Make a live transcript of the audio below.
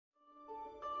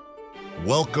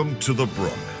Welcome to The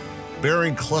Brook,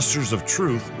 bearing clusters of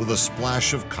truth with a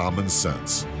splash of common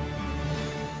sense.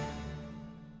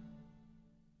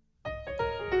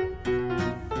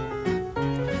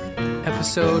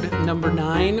 Episode number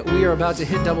 9. We are about to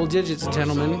hit double digits,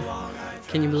 gentlemen.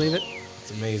 Can you believe it?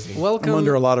 It's amazing. Welcome. I'm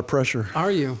under a lot of pressure.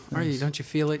 Are you? Are you? Don't you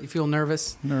feel it? You feel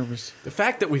nervous? Nervous. The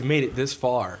fact that we've made it this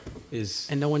far is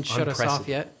And no one shut us off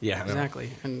yet? Yeah. Exactly.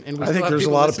 And we I still think have there's a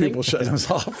people lot listening. of people shutting us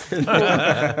off.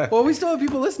 Well, we still have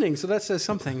people listening, so that says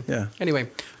something. Yeah. Anyway,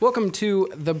 welcome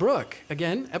to The Brook.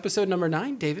 Again, episode number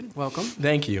 9. David, welcome.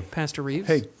 Thank you. Pastor Reeves.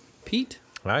 Hey. Pete.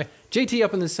 Hi. JT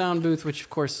up in the sound booth, which, of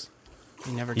course,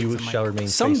 he never gets You a mic. shall remain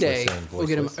Someday, faceless and we'll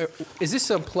get him. voiceless. Is this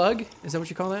a plug? Is that what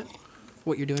you call that?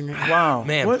 What you're doing right now? Wow.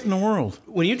 Man. What in the world?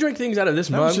 When you drink things out of this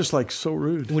That mug, was just like so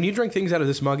rude. when you drink things out of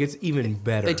this mug, it's even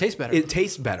better. They taste better. It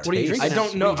tastes better. What are you drinking I now?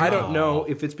 don't know. What are you I don't know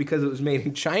if it's because it was made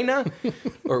in China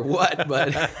or what,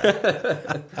 but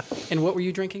And what were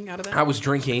you drinking out of that? I was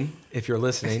drinking, if you're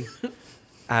listening,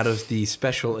 out of the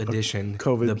special edition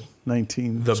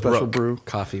COVID-19 the special Brook brew.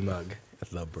 coffee mug.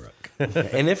 The Brook.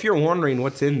 And if you're wondering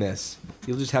what's in this,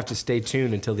 you'll just have to stay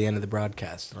tuned until the end of the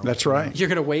broadcast. That's right. You're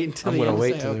gonna wait until I'm the going to end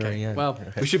wait say, till the okay. very end. Well,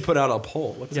 We should put out a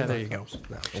poll. What's Yeah, in there that you go. cup?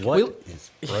 No. What We'll-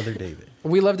 is Brother David?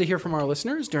 we love to hear from our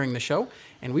listeners during the show,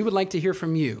 and we would like to hear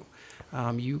from you.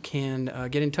 You can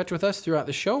get in touch with us throughout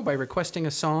the show by requesting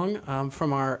a song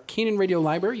from our Canaan Radio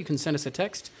library. You can send us a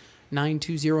text,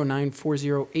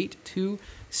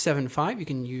 920-940-8275. You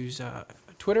can use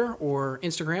Twitter or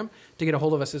Instagram to get a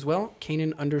hold of us as well.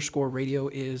 Canaan_radio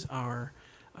is our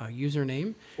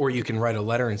username. Or you can write a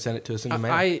letter and send it to us in the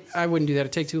mail. I wouldn't do that.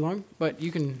 It'd take too long, but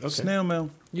you can. Snail mail.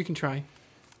 You can try.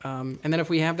 And then if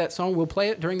we have that song, we'll play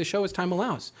it during the show as time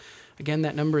allows. Again,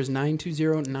 that number is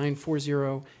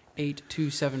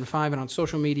 920-940-8275. And on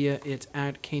social media, it's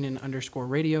at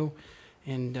Canaan_radio.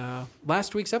 And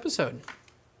last week's episode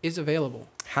is available.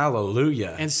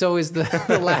 Hallelujah. And so is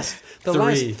the last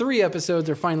Three. 3 episodes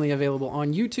are finally available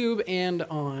on YouTube and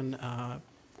on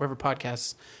wherever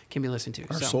podcasts can be listened to.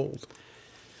 Are So, sold.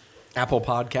 Apple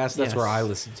Podcasts, that's Yes. where I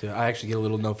listen to. I actually get a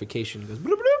little notification. It goes,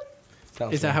 bloop, bloop.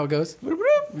 Tells is that me. how it goes?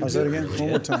 How's that again? One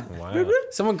more time. Wow.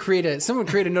 Someone create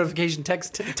a notification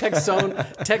text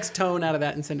tone out of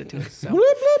that and send it to us. So.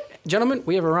 Gentlemen,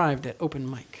 we have arrived at open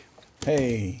mic.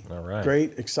 Hey. All right.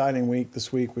 Great, exciting week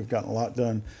this week. We've gotten a lot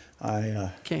done.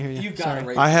 I Can't hear you. You got Sorry. it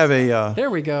right. I have a There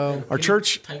we go. our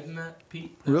church. Tighten that,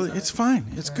 Pete. Really, it's fine.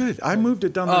 It's good. I moved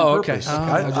it down there Oh, on okay. purpose. Oh.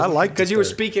 I like Because you were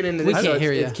speaking into We this. can't so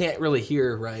hear it you. can't really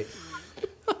hear right.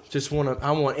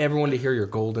 I want everyone to hear your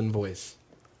golden voice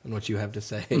and what you have to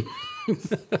say.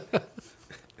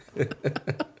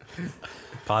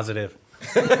 Positive.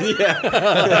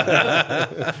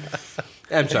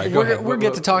 I'm sorry. Go ahead. We'll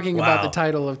get to talking about Wow. the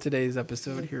title of today's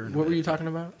episode here. What were you talking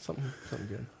about? Something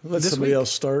good. Let this somebody week?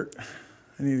 else start.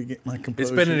 I need to get my composure.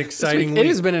 It's been an exciting It week.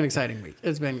 has been an exciting week.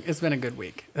 It's been a good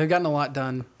week. I've gotten a lot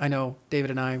done. I know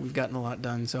David and we've gotten a lot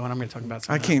done. So, and I'm going to talk about.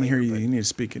 Some I of that can't later, hear you. but- You need to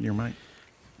speak in your mic.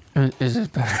 Is this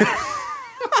better?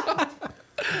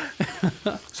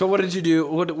 So what did you do?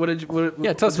 What did you?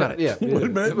 Yeah, tell us about it. Yeah.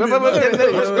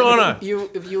 What's going on? You.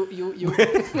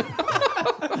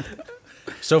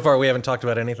 So far, we haven't talked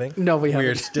about anything. No, we We are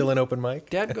haven't. still in open mic.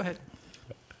 Dad, go ahead.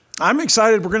 I'm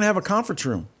excited. We're going to have a conference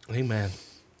room. Amen.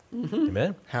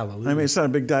 Amen. Hallelujah. I mean, it's not a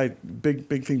big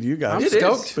thing to you guys. I'm It is.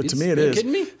 stoked. But to It's- me, it you is.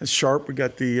 kidding me? It's sharp. We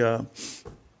got the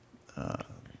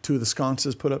 2 of the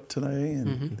sconces put up today,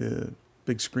 and the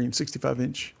big screen,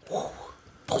 65-inch. Those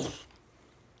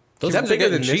Is that ones are bigger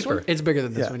getting than this cheaper. one? It's bigger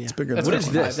than this Yeah, one. Yeah, it's bigger That's than What is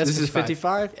 55. this? That's This is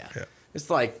 55? Yeah. It's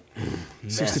like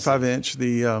 65-inch.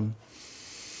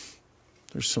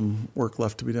 There's some work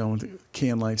left to be done with the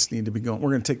can lights need to be going.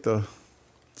 We're going to take the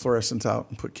fluorescents out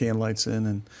and put can lights in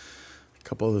and a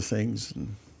couple other things.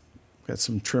 And got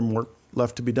some trim work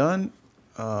left to be done.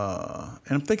 And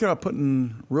I'm thinking about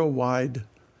putting real wide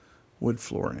wood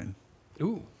floor in.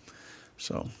 Ooh,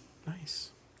 So nice.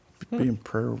 be in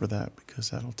prayer over that because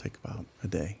that'll take about a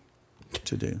day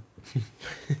to do.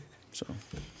 So,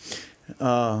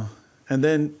 and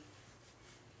then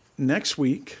next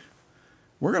week,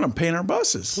 we're going to paint our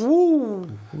buses.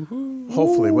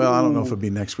 Hopefully. Well, I don't know if it'll be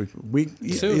next week.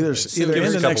 Soon. Either Soon. end Give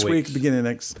us of a next couple week, weeks. beginning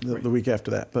of the week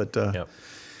after that. But Yep.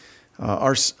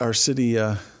 our city,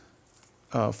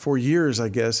 for years, I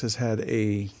guess, has had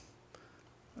a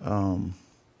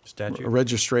Statue.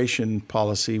 registration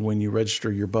policy when you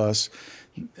register your bus.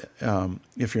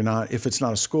 If it's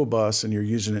not a school bus and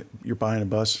you're buying a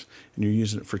bus and you're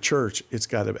using it for church, it's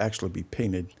got to actually be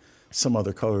painted some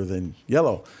other color than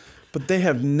yellow. but they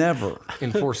have never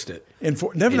Enforced it. never.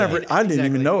 I didn't exactly.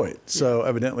 even know it. So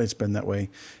evidently, it's been that way,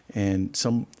 and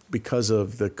because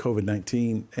of the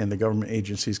COVID-19 and the government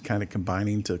agencies kind of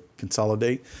combining to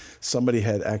consolidate, somebody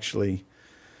had actually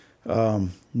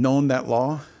known that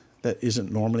law that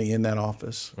isn't normally in that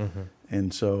office,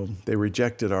 and so they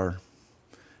rejected our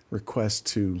request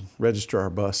to register our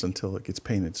bus until it gets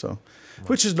painted. So,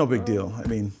 which is no big deal. I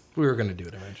mean, We were going to do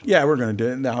it eventually. yeah, we're going to do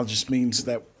it. Now it just means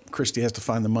that Christy has to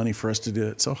find the money for us to do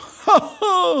it. So,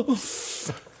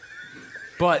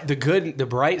 But the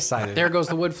bright side of There it, goes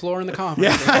the wood floor in the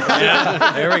conference.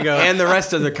 There we go. and the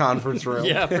rest of the conference room.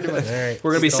 Yeah, pretty much. All right.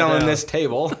 We're going to be Scroll selling down. this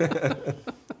table.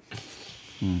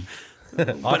 But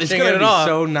it's Auctioning going to it be off.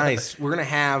 so nice.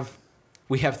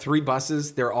 We have 3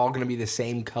 buses. They're all going to be the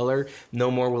same color. No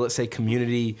more will it say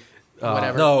community.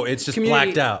 Whatever. No, it's just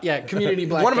blacked out. Yeah, community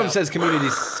blacked out. One of them says community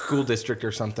school district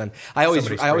or something. I always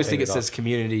Somebody think spray it painted says off.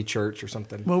 community church or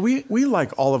something. well, we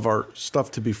like all of our stuff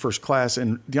to be first class,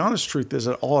 and the honest truth is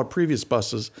that all our previous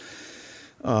buses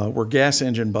were gas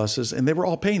engine buses, and they were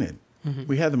all painted.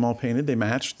 We had them all painted. They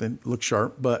matched. They looked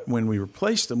sharp. But when we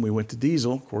replaced them, we went to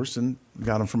diesel, of course, and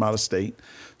got them from out of state.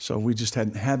 So we just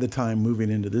hadn't had the time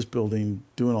moving into this building,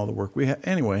 doing all the work.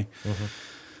 Anyway.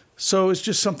 So it's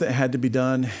just something that had to be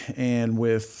done. And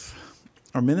with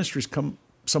our ministries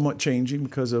somewhat changing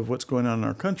because of what's going on in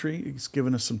our country, it's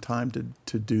given us some time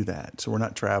to do that. So we're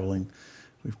not traveling.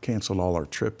 We've canceled all our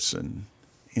trips and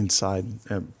inside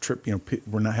trip.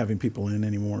 We're not having people in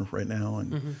anymore right now,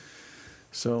 and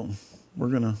so we're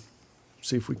gonna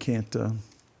see if we can't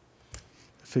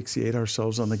asphyxiate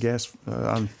ourselves on the gas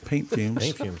on paint fumes.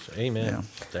 Paint fumes. Amen. Yeah.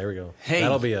 There we go. Hey.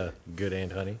 That'll be a good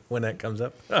end, honey, when that comes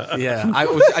up. Yeah, I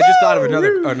just thought of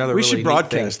another We really should neat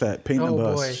broadcast thing. that. Paint the Oh,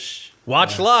 bus. boy.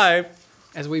 Watch live.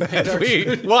 As we paint our...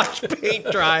 We watch paint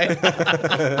dry.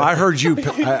 I heard you.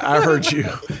 I heard you.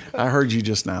 I heard you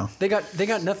just now. They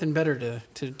got nothing better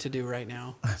to do right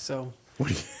now. So What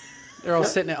do you- they're all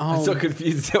sitting at home. I'm so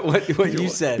confused at what you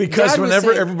said. Because God was whenever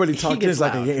saying everybody he talks, gets it's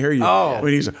like I loud. can't hear you. Oh.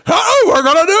 When he's like, "Oh, we're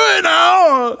gonna do it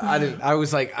now." I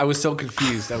was so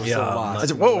confused. I was so Yeah, lost. I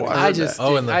said, "Whoa!" I heard just that.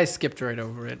 Oh, and the- I skipped right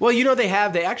over it. Well, they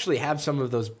actually have some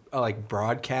of those like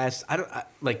broadcasts.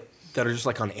 Like that are just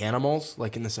like on animals,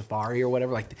 like in the safari or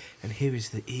whatever. Like, and here is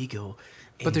the eagle.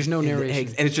 But there's no and the narration.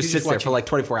 eggs, and it just You're sits just there watching. for like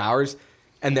 24 hours,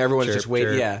 and everyone's Chirp, just waiting.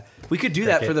 chirp. Yeah, we could do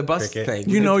that for Cricket, the bus cricket. thing.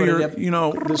 You We know, could put it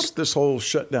up- this whole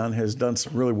shutdown has done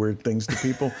some really weird things to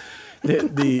people.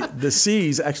 The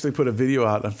C's actually put a video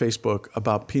out on Facebook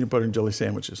about peanut butter and jelly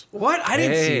sandwiches. What? I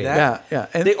didn't see Hey. that. Yeah.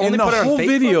 And They only in the put it on whole Facebook?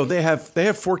 video, they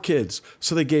have 4 kids,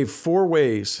 so they gave 4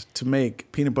 ways to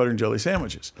make peanut butter and jelly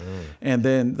sandwiches, and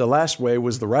then the last way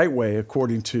was the right way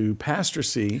according to Pastor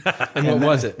C. And what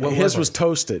was it? What His was was it?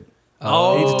 toasted.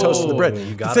 Oh, he toasted the bread. you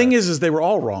The got thing it. is they were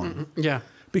all wrong Yeah.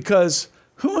 because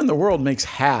who in the world makes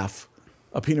half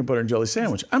a peanut butter and jelly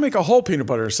sandwich? I make a whole peanut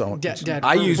butter sandwich. Dad,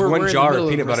 I use one in the jar of middle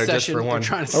peanut butter just recession. for We're one.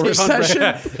 trying to A save on bread.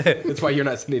 recession? That's why you're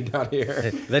not sitting down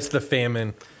here. That's the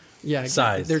famine. Yeah,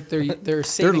 Size. They're They're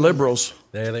saving. liberals.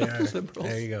 There they are.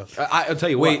 There you go. I'll tell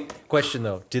you Wait, what. question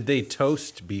though. Did they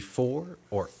toast before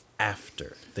or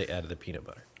after they added the peanut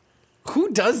butter?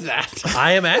 Who does that?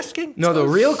 I am asking. No, the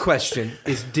real question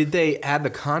is, did they add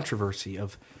the controversy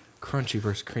of crunchy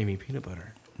versus creamy peanut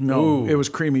butter? No, Ooh. it was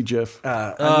creamy Jif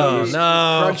Oh,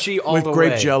 no. Crunchy all with the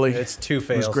grape way. jelly. It's 2 It was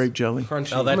fails. grape jelly.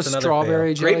 Crunchy. Oh, I'm a that's another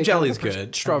strawberry fail. jelly. Grape jelly's kind of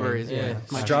good. Strawberries, I mean, yeah.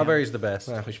 yeah. Strawberry's the best.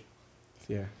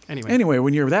 Yeah. Anyway, Anyway,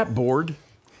 when you're that bored,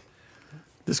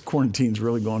 this quarantine's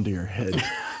really gone to your head.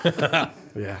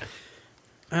 Yeah.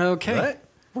 okay. What?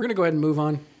 We're gonna go ahead and move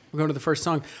on. We're going to the first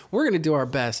song. We're going to do our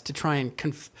best to try and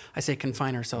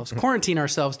confine ourselves, quarantine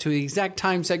ourselves to the exact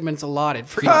time segments allotted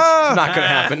for each. It's not going to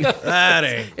happen. That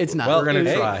ain't. It's not. Well, We're going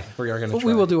to hey. try. We are going to But try.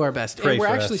 we will do our best. Pray And we're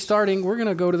for actually us. starting, we're going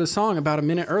to go to the song about a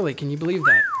minute early. Can you believe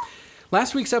that?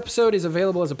 Last week's episode is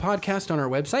available as a podcast on our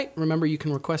website. Remember, you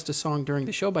can request a song during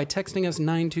the show by texting us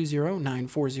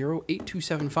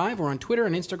 920-940-8275 or on Twitter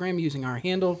and Instagram using our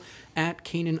handle at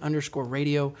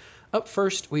Canaan_radio. Up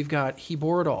first, we've got He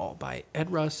Bore It All by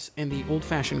Ed Russ and the Old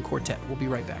Fashioned Quartet. We'll be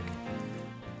right back.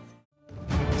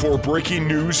 For breaking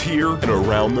news here and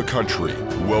around the country,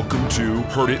 welcome to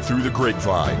Heard It Through the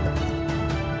Grapevine.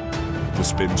 The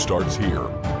spin starts here.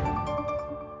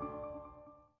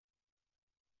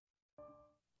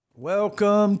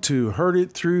 Welcome to Heard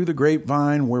It Through the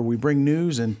Grapevine, where we bring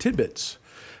news and tidbits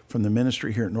from the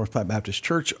ministry here at North Platte Baptist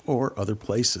Church or other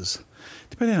places,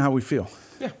 depending on how we feel.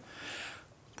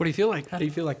 What do you feel like? How do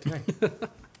you feel like tonight?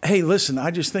 Hey, listen,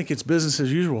 I just think it's business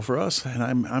as usual for us, and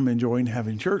I'm enjoying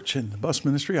having church and the bus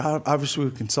ministry. Obviously,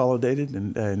 we've consolidated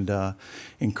and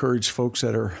encouraged folks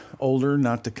that are older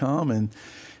not to come. And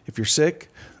if you're sick,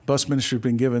 bus ministry has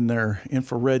been given their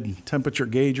infrared temperature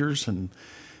gaugers, and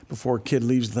before a kid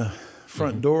leaves the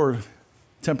front door,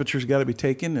 temperature's got to be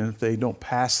taken, and if they don't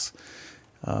pass,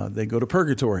 they go to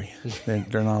purgatory.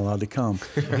 They're not allowed to come.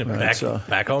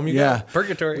 Back home, you yeah. go.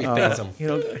 Purgatory. Face 'em.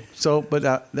 So, but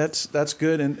that's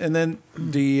good. And then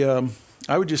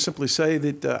I would just simply say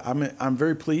that I'm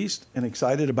very pleased and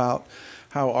excited about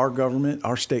how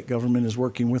our state government is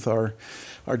working with our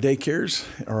daycares,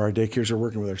 or our daycares are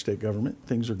working with our state government.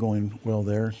 Things are going well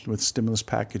there with stimulus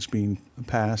package being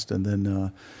passed, and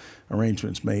then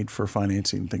arrangements made for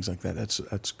financing and things like that.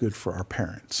 That's good for our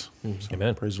parents. So,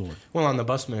 Amen. praise the Lord. Well, on the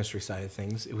bus ministry side of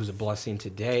things, it was a blessing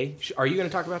today. Are you going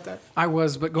to talk about that? I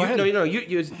was, but go ahead. No,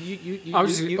 you. I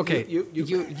was okay.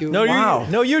 You. No,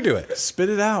 Wow. you do it. Spit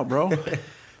it out, bro.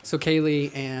 So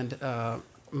Kaylee and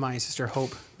my sister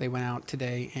Hope, they went out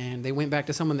today, and they went back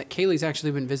to someone that Kaylee's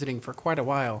actually been visiting for quite a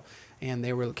while, and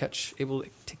they were able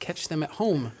to catch them at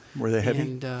home. Were they heavy?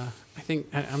 And I think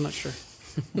I'm not sure.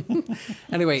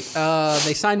 Anyway,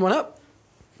 they signed one up.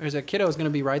 There's a kiddo who's going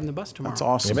to be riding the bus tomorrow. That's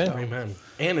awesome. Amen. Amen.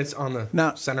 And it's on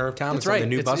the center of town. That's it's right. on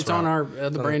the new bus it's route. on our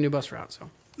the brand new bus route. So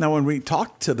Now, when we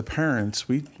talk to the parents,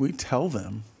 we tell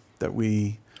them that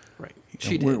right,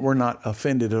 we're not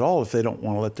offended at all if they don't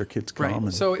want to let their kids come. right.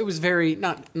 And So it was very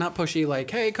not pushy.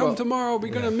 Like, hey, come tomorrow.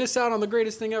 We're going to miss out on the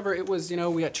greatest thing ever. It was,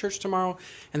 we got church tomorrow,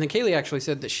 and then Kaylee actually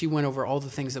said that she went over all the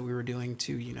things that we were doing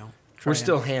to, We're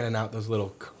still handing out those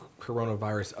little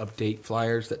coronavirus update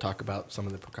flyers that talk about some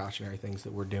of the precautionary things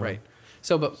that we're doing. right.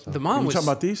 So, but the mom you was talking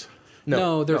about these?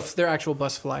 No, they're actual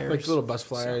bus flyers. Like little bus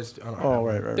flyers. Oh,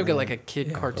 right. They've got like a kid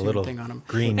A cartoon little thing on them.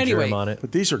 green Anyway, germ on it.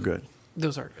 But these are good.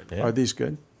 those are good. Yeah. Are these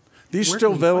good? These Where still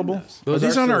can we find available? those? Are Those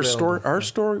these are on still our store? available. Our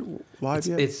store live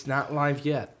yet? It's not live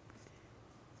yet.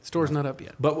 Store's not up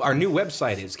yet. But our new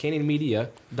website is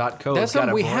canonmedia.co. That's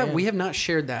something we have not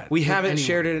shared that. We with haven't anyone.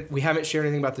 shared it. We haven't shared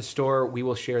anything about the store. We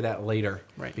will share that later.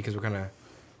 Right. Because we're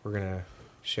gonna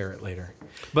share it later.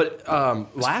 But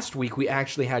last week we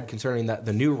actually had, concerning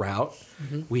the new route,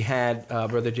 we had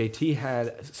Brother JT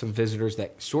had some visitors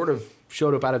that sort of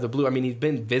showed up out of the blue. I mean, he's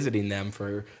been visiting them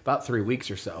for about 3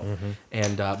 weeks or so,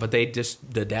 and but the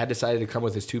dad decided to come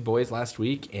with his 2 boys last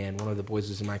week, and one of the boys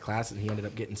was in my class, and he ended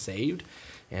up getting saved.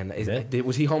 And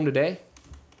was he home today?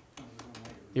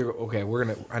 Okay.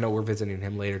 I know we're visiting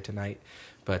him later tonight,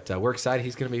 but we're excited.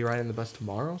 He's going to be riding the bus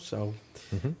tomorrow, so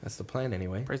that's the plan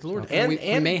anyway. Praise the Lord. So, And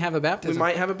we may have a baptism. We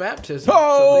might have a baptism.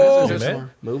 Oh! So this is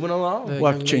Amen. moving along. The-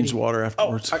 We'll have to young change lady. the water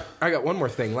afterwards. I got one more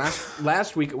thing.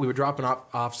 Last week we were dropping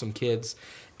off some kids,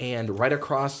 and not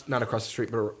across the street,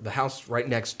 but the house right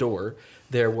next door,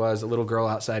 there was a little girl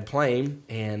outside playing,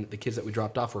 and the kids that we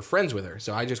dropped off were friends with her.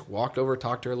 So I just walked over,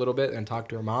 talked to her a little bit, and talked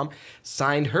to her mom,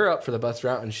 signed her up for the bus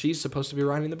route, and she's supposed to be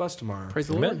riding the bus tomorrow. Praise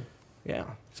the Amen. Lord. Yeah.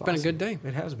 It's been a good day.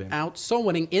 It has been. Out soul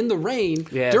winning in the rain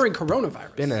Yeah. during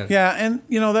coronavirus. Been a, Yeah, and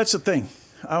that's the thing.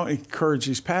 I encourage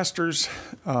these pastors,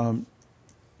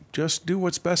 just do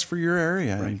what's best for your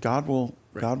area, and God will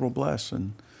bless.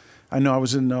 And I know I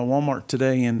was in Walmart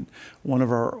today, and one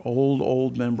of our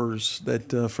old members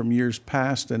that from years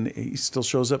past, and he still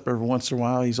shows up every once in a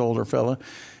while. He's an older fella.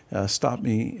 Stopped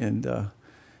me, and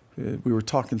we were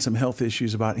talking some health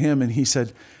issues about him, and he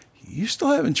said, "You still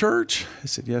having church?" I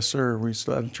said, "Yes, sir. We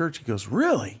still having church." He goes,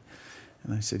 "Really?"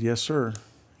 And I said, "Yes, sir."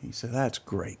 He said, "That's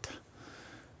great."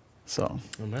 So,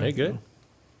 Hey, good.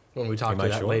 when we talked Am to I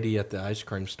that sure? lady at the ice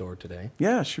cream store today.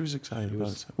 yeah, she was excited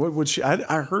about it. What would she? I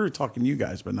heard her talking to you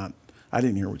guys, but I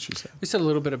didn't hear what she said. We said a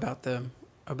little bit about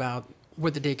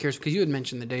what the daycares, because you had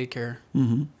mentioned the daycare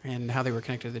and how they were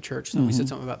connected to the church. So we said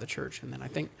something about the church, and then I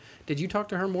think, did you talk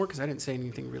to her more? Because I didn't say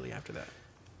anything really after that.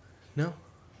 No.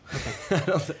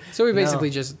 So we basically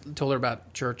just told her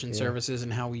about church and services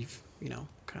and how we've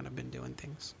kind of been doing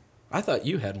things. I thought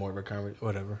you had more of a conversation.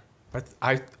 Whatever.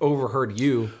 I overheard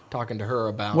you talking to her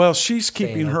about. Well, she's staying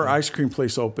keeping her open. ice cream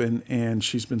place open, and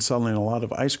she's been selling a lot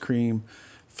of ice cream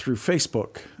through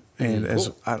Facebook. And as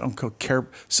I don't care,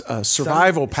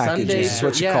 survival packages Sunday- is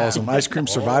what she yeah. calls them. Ice cream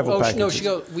survival packages. No, she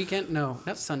goes weekend. No,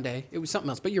 not Sunday. It was something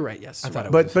else. But you're right. Yes, I thought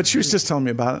it was. But she was just telling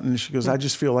me about it, and she goes, "I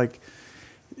just feel like,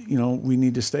 we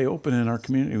need to stay open in our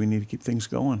community. We need to keep things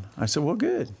going." I said, "Well,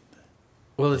 good."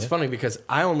 Well, it's funny because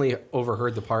I only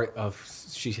overheard the part of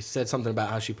she said something about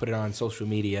how she put it on social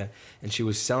media and she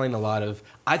was selling a lot of.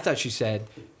 I thought she said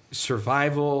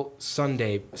survival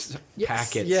Sunday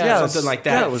packets, yes. something like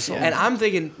that. Yeah, it was- and I'm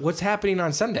thinking, what's happening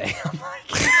on Sunday? I'm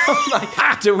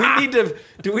like, do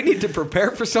we need to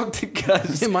prepare for something?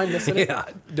 Because Am I missing it?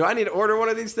 do I need to order one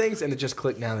of these things? And it just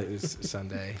clicked now that it was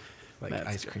Sunday, like That's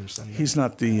ice cream Sunday. He's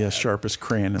not the sharpest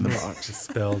crayon in the box.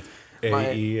 Spelled.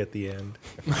 AE at the end.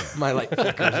 My light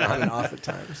flickers on and off at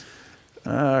times.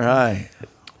 All right.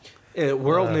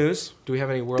 World news. Do we have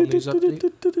any world news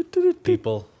update?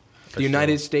 People. The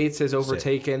United States has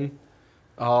overtaken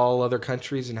all other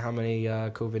countries in how many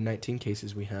COVID-19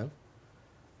 cases we have.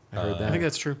 I heard that. I think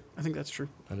that's true.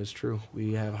 That is true.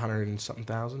 We have 100 and something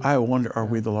thousand. I wonder, are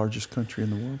we the largest country in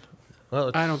the world?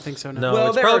 Well, I don't think so. No, Well,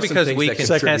 it's there are probably some because things we that can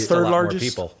contribute. test a Third lot more largest?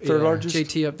 people. Third largest?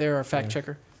 JT up there, our fact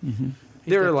checker.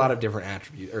 There are a lot of different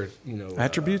attributes, or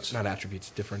Attributes? not attributes,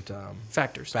 different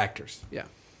Factors. factors Yeah.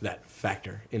 that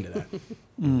factor into that.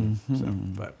 Mm-hmm. So,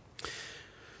 but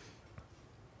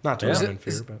not to Yeah. run Is in it-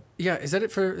 fear, is- but Yeah, is that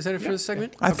it for this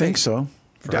segment? I think so.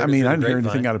 Friday I mean, through I the didn't hear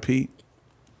anything grapevine. out of Pete.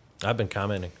 I've been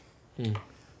commenting.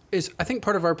 I think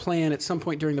part of our plan at some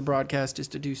point during the broadcast is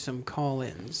to do some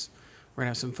call-ins. We're gonna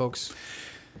have some folks.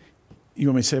 You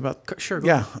want me to say about? Sure. Go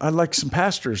Yeah, I'd like some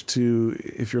pastors to,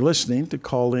 if you're listening, to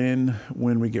call in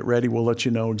when we get ready. We'll let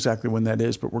you know exactly when that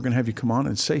is, but we're going to have you come on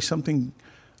and say something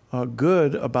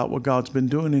good about what God's been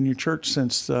doing in your church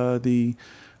since the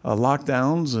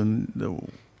lockdowns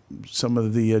and some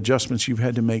of the adjustments you've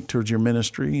had to make towards your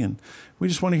ministry. And we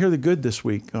just want to hear the good this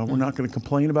week. We're not going to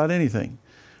complain about anything.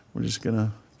 We're just going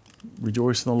to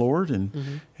rejoice in the Lord,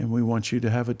 and we want you to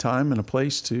have a time and a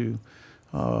place to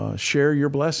share your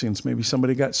blessings. Maybe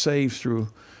somebody got saved through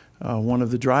one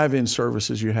of the drive-in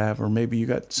services you have, or maybe you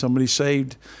got somebody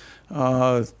saved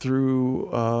through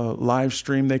live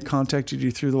stream. They contacted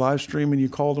you through the live stream and you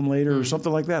called them later or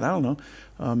something like that. I don't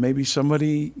know. Maybe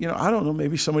somebody, I don't know,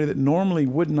 maybe somebody that normally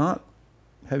would not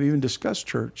have even discussed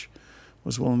church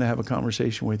was willing to have a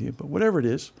conversation with you. But whatever it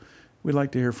is, we'd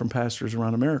like to hear from pastors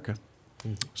around America.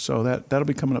 So that'll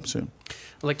be coming up soon.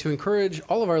 I'd like to encourage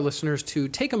all of our listeners to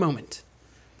take a moment,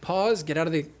 pause, get out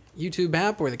of the YouTube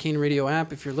app or the Canaan Radio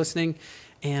app if you're listening,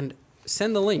 and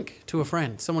send the link to a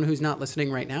friend, someone who's not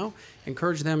listening right now.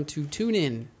 Encourage them to tune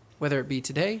in, whether it be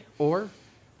today or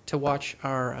to watch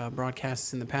our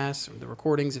broadcasts in the past, or the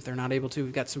recordings if they're not able to.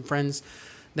 We've got some friends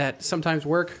that sometimes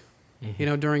work,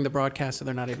 during the broadcast, so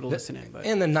they're not able to listen in. But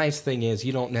and the nice thing is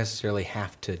you don't necessarily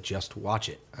have to just watch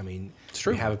it. I mean, It's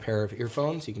true. You have a pair of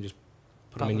earphones, you can just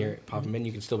pop them in.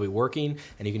 You can still be working,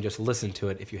 and you can just listen to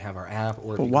it if you have our app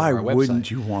or if But you go why to our website. wouldn't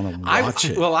you want to watch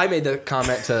it? Well, I made the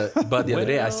comment to Bud the other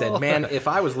day. I said, man, if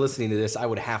I was listening to this, I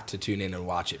would have to tune in and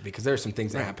watch it because there are some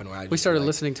things that happen where I just we started like,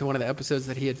 listening to one of the episodes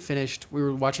that he had finished. We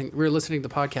were listening to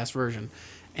the podcast version.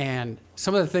 And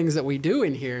some of the things that we do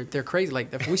in here, they're crazy.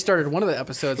 Like if we started one of the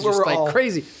episodes just We're like all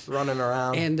crazy. running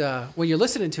around. And when you're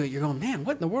listening to it, you're going, man,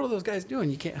 what in the world are those guys doing?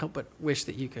 You can't help but wish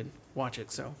that you could watch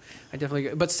it. So I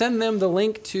definitely, but send them the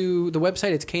link to the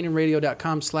website. It's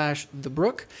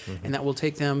canaanradio.com/thebrook. And that will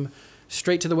take them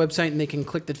straight to the website, and they can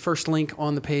click the first link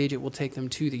on the page. It will take them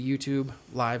to the YouTube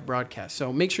live broadcast.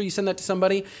 So make sure you send that to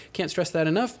somebody. Can't stress that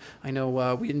enough. I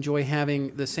know we enjoy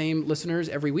having the same listeners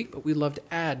every week, but we'd love to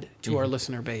add to our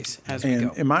listener base as we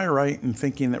go. Am I right in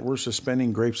thinking that we're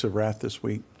suspending Grapes of Wrath this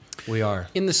week? we are.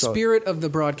 In the spirit of the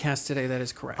broadcast today, that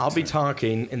is correct. I'll be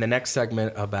talking in the next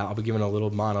segment about, I'll be giving a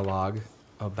little monologue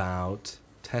about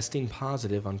testing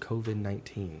positive on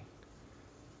COVID-19.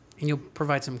 And you'll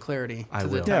provide some clarity I to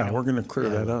the will. Yeah, title. we're going to clear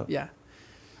that up. Yeah.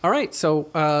 All right.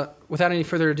 So without any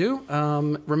further ado,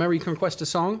 remember you can request a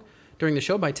song during the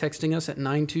show by texting us at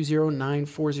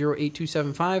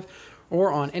 920-940-8275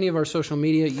 or on any of our social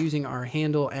media using our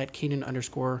handle at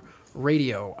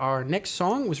Canaan_radio. Our next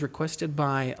song was requested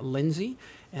by Lindsay,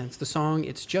 and it's the song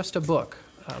It's Just a Book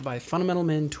by Fundamental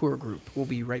Men Tour Group. We'll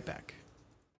be right back.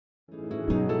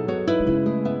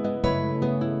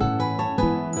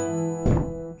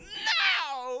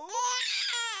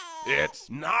 It's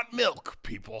not milk,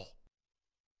 people.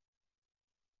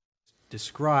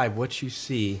 Describe what you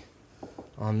see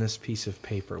on this piece of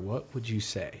paper. What would you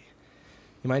say?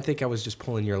 You might think I was just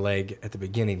pulling your leg at the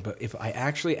beginning, but if I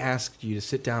actually asked you to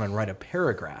sit down and write a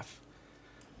paragraph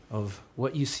of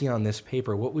what you see on this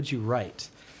paper, what would you write?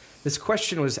 This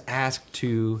question was asked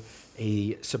to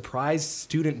a surprised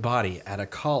student body at a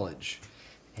college,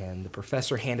 and the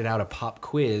professor handed out a pop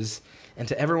quiz, and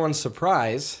to everyone's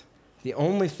surprise, the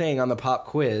only thing on the pop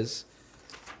quiz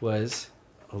was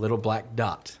a little black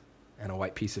dot and a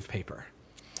white piece of paper.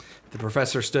 The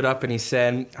professor stood up and he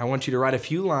said, I want you to write a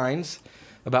few lines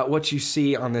about what you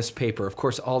see on this paper. Of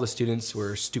course, all the students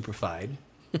were stupefied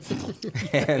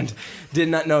and did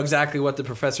not know exactly what the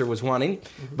professor was wanting,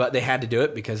 but they had to do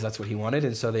it because that's what he wanted.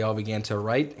 And so they all began to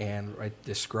write and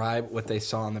describe what they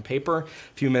saw on the paper. A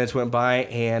few minutes went by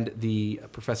and the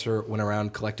professor went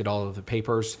around, collected all of the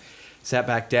papers, sat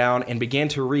back down, and began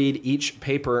to read each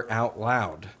paper out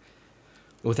loud.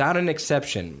 Without an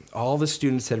exception, all the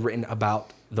students had written about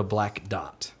the black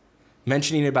dot.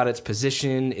 mentioning about its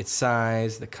position, its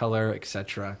size, the color,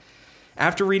 etc.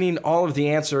 After reading all of the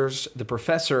answers, the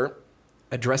professor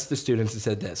addressed the students and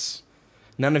said this: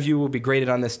 "None of you will be graded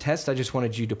on this test. I just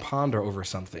wanted you to ponder over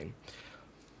something.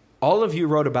 All of you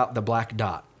wrote about the black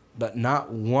dot, but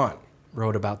not one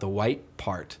wrote about the white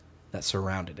part that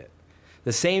surrounded it.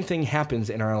 The same thing happens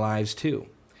in our lives too.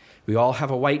 We all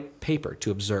have a white paper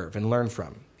to observe and learn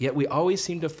from, yet we always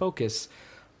seem to focus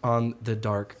on the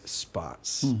dark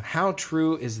spots." How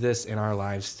true is this in our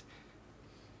lives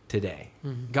today?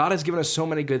 God has given us so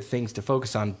many good things to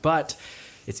focus on, but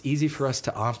it's easy for us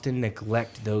to often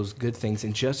neglect those good things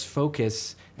and just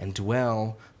focus and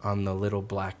dwell on the little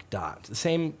black dot. The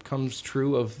same comes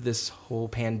true of this whole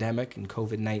pandemic and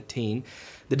COVID-19.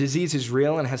 The disease is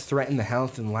real and has threatened the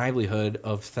health and livelihood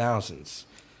of thousands.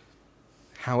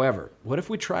 However, what if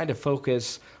we try to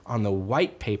focus on the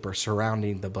white paper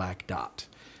surrounding the black dot?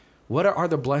 What are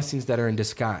the blessings that are in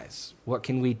disguise? What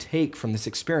can we take from this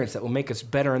experience that will make us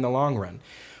better in the long run?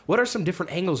 What are some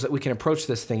different angles that we can approach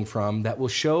this thing from that will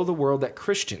show the world that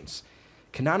Christians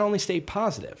can not only stay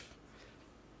positive,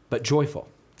 but joyful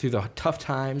through the tough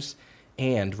times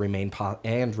and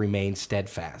remain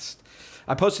steadfast?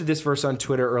 I posted this verse on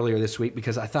Twitter earlier this week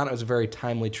because I thought it was a very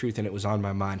timely truth and it was on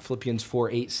my mind. Philippians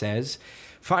 4:8 says,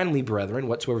 "Finally, brethren,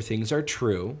 whatsoever things are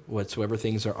true, whatsoever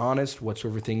things are honest,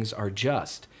 whatsoever things are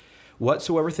just,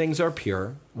 whatsoever things are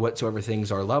pure, whatsoever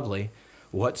things are lovely,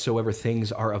 whatsoever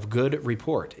things are of good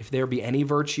report, if there be any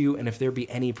virtue and if there be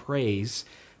any praise,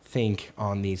 think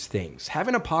on these things."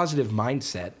 Having a positive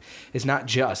mindset is not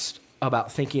just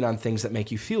about thinking on things that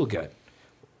make you feel good,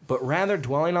 but rather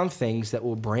dwelling on things that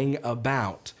will bring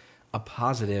about a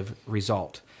positive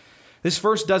result. This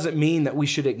verse doesn't mean that we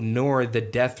should ignore the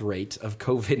death rate of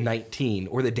COVID-19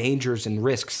 or the dangers and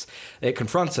risks that it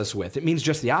confronts us with. It means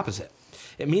just the opposite.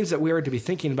 It means that we are to be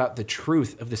thinking about the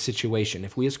truth of the situation.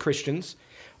 If we as Christians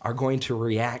are going to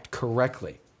react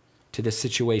correctly to this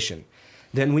situation,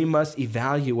 then we must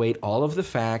evaluate all of the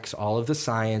facts, all of the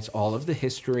science, all of the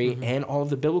history, and all of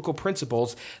the biblical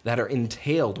principles that are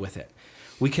entailed with it.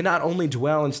 We cannot only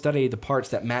dwell and study the parts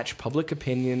that match public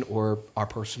opinion or our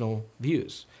personal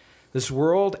views. This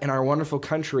world and our wonderful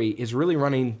country is really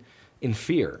running in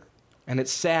fear. And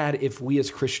it's sad if we as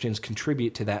Christians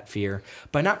contribute to that fear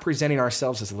by not presenting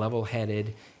ourselves as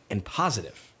level-headed and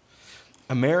positive.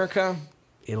 America,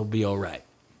 it'll be all right.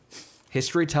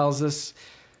 History tells us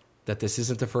that this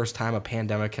isn't the first time a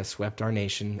pandemic has swept our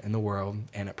nation and the world,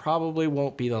 and it probably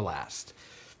won't be the last.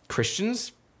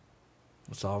 Christians,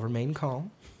 let's all remain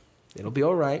calm. It'll be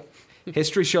all right.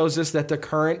 History shows us that the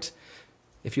current,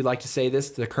 if you like to say this,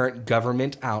 the current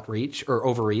government outreach or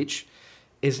overreach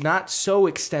is not so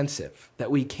extensive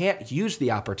that we can't use the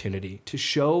opportunity to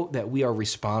show that we are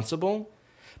responsible,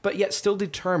 but yet still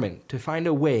determined to find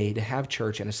a way to have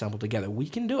church and assemble together. We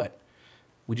can do it.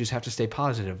 We just have to stay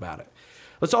positive about it.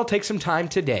 Let's all take some time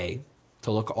today to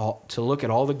look at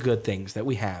all the good things that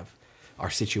we have.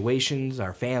 Our situations,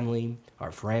 our family,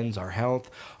 our friends, our health,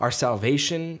 our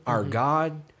salvation, our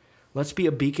God. Let's be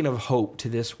a beacon of hope to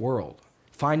this world,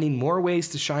 finding more ways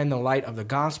to shine the light of the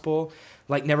gospel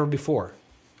like never before.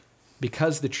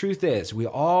 Because the truth is, we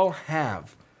all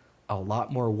have a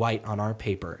lot more white on our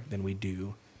paper than we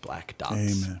do black dots.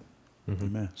 Amen.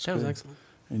 Amen. That was excellent.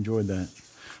 I enjoyed that.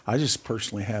 I just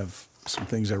personally have some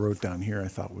things I wrote down here I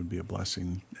thought would be a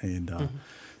blessing, and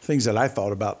things that I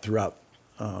thought about throughout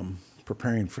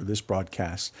preparing for this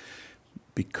broadcast,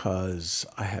 because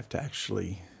I have to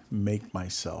actually make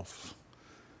myself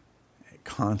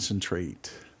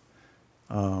concentrate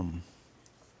and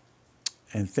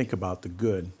think about the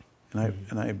good.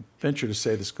 And I venture to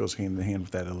say this goes hand in hand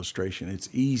with that illustration. It's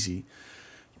easy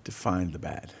to find the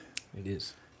bad. It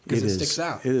is. Because it sticks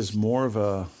out. It is more of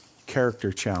a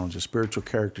character challenge, a spiritual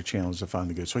character challenge to find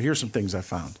the good. So here's some things I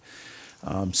found.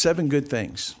 7 good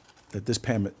things that this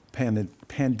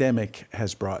pandemic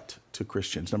has brought to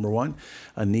Christians. Number 1,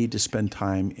 a need to spend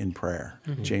time in prayer.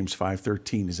 James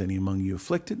 5:13, is any among you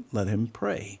afflicted? Let him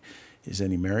pray. Is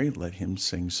any merry? Let him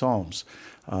sing psalms.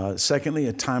 Secondly,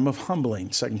 a time of humbling.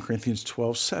 2 Corinthians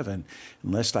 12:7.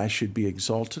 Lest I should be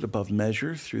exalted above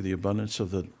measure through the abundance of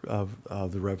the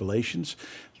revelations,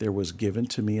 there was given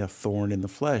to me a thorn in the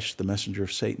flesh, the messenger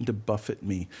of Satan to buffet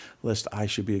me, lest I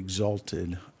should be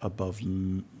exalted above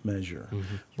measure.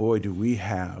 Boy, do we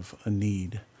have a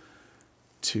need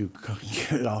to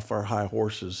get off our high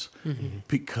horses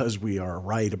because we are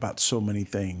right about so many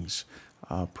things.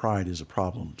 Pride is a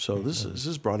problem. So this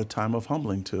has brought a time of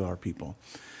humbling to our people.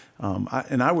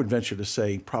 And I would venture to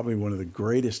say probably one of the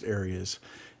greatest areas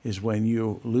is when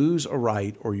you lose a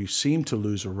right or you seem to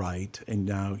lose a right, and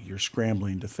now you're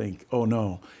scrambling to think, oh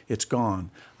no, it's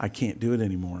gone. I can't do it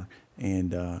anymore.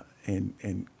 And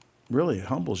really it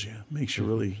humbles you, makes you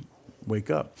really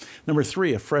wake up. Number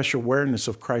 3, a fresh awareness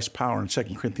of Christ's power. In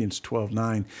 2 Corinthians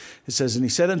 12:9, it says, and he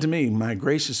said unto me, my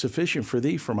grace is sufficient for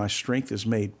thee, for my strength is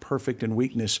made perfect in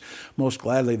weakness. Most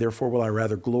gladly, therefore, will I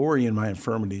rather glory in my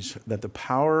infirmities, that the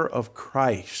power of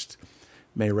Christ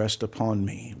may rest upon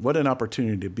me. What an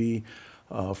opportunity to be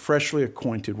freshly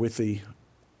acquainted with the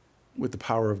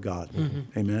power of God.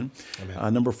 Mm-hmm. Amen.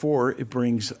 Number 4, it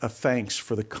brings a thanks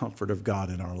for the comfort of God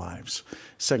in our lives.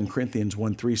 2 Corinthians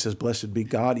 1:3 says, blessed be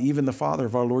God, even the Father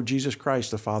of our Lord Jesus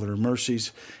Christ, the Father of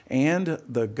mercies, and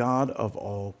the God of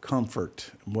all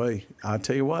comfort. Boy, I'll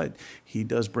tell you what, he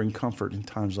does bring comfort in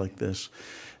times like this.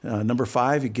 Number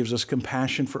 5, it gives us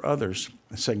compassion for others.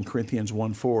 2 Corinthians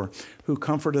 1:4, who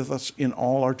comforteth us in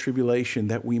all our tribulation,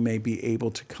 that we may be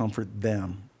able to comfort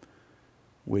them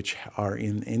which are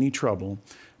in any trouble,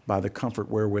 by the comfort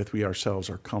wherewith we ourselves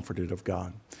are comforted of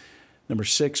God. Number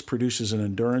 6, produces an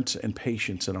endurance and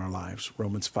patience in our lives.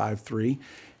 Romans 5:3,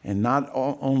 and not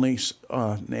only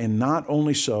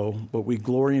so, but we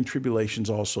glory in tribulations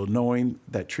also, knowing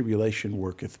that tribulation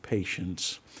worketh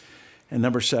patience. And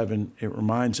number 7, it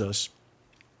reminds us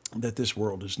that this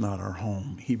world is not our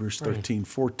home. Hebrews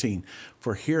 13:14,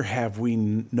 for here have we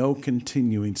no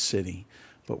continuing city,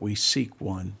 but we seek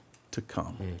one to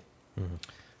come. Mm-hmm.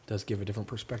 Does give a different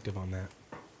perspective on that.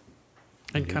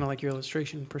 And kind of like your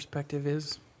illustration, perspective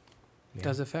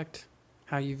does affect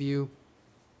how you view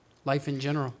life in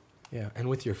general. Yeah, and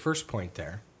with your first point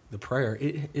there, the prayer,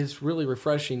 it is really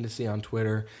refreshing to see on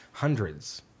Twitter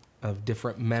hundreds of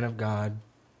different men of God,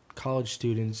 college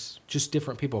students, just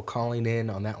different people calling in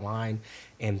on that line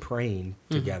and praying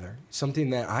together. Something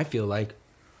that I feel like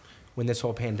when this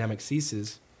whole pandemic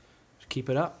ceases, keep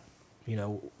it up. You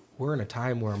know, we're in a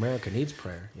time where America needs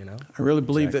prayer, you know? I really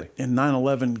believe that in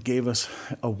 9/11 gave us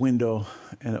a window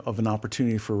of an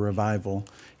opportunity for revival,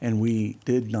 and we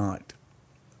did not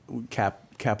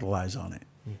capitalize on it.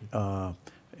 Mm-hmm.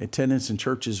 Attendance in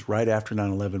churches right after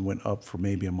 9/11 went up for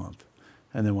maybe a month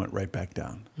and then went right back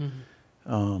down.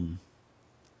 Mm-hmm.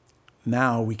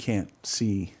 Now we can't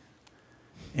see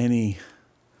any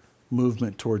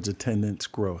movement towards attendance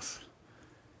growth.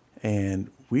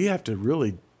 And we have to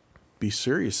really be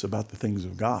serious about the things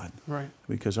of God, right?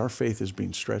 Because our faith is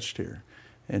being stretched here.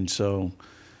 And so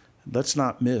let's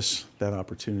not miss that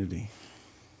opportunity.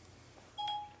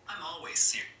 I'm always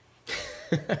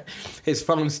serious. His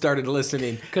phone started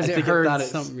listening. Because it heard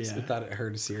something. Yeah. It thought it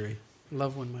heard Siri.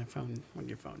 Love when your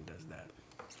phone does that.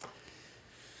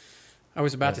 I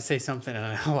was about to say something and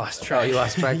I lost track. Oh, you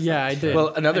lost track? Yeah, I did.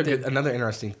 Well, another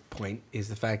interesting point is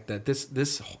the fact that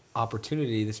this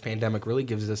opportunity, this pandemic, really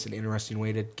gives us an interesting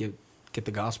way to get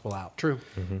the gospel out. True.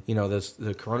 Mm-hmm. You know,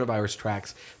 the coronavirus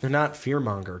tracts, they're not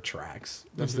fearmonger tracts.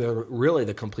 That's really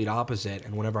the complete opposite.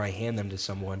 And whenever I hand them to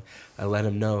someone, I let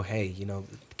them know, hey, you know,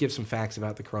 give some facts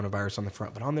about the coronavirus on the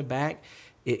front. But on the back,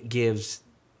 it gives,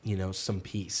 you know, some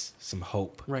peace, some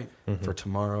hope for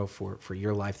tomorrow, for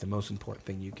your life, the most important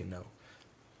thing you can know.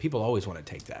 People always want to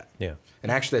take that. Yeah.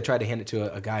 And actually, I tried to hand it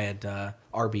to a guy at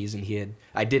Arby's, and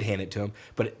I did hand it to him,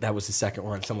 but that was the second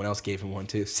one. Someone else gave him one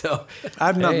too. So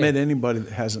I've not met anybody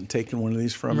that hasn't taken one of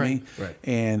these from me. Right.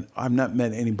 And I've not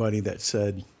met anybody that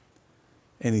said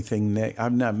anything.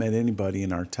 I've not met anybody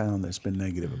in our town that's been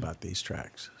negative about these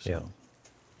tracts. So.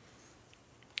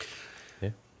 Yeah.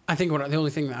 I think the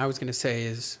only thing that I was going to say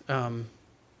is,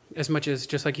 as much as,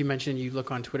 just like you mentioned, you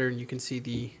look on Twitter and you can see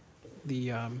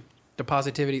the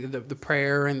positivity, the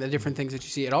prayer, and the different things that you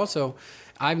see. It also,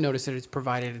 I've noticed that it's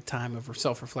provided a time of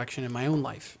self-reflection in my own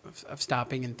life, of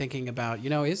stopping and thinking about,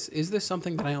 you know, is this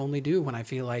something that I only do when I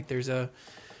feel like there's you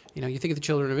know, you think of the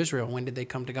children of Israel. When did they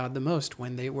come to God the most?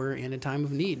 When they were in a time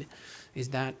of need. Is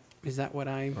that what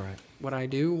I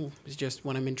do? Is just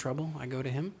when I'm in trouble, I go to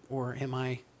Him, or am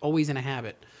I always in a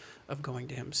habit of going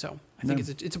to Him? So I think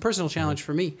it's a personal challenge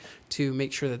for me to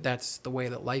make sure that that's the way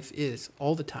that life is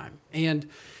all the time. And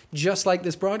just like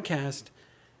this broadcast,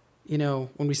 you know,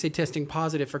 when we say testing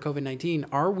positive for COVID-19,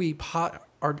 are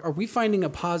we finding a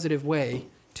positive way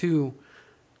to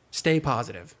stay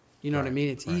positive? You know what I mean?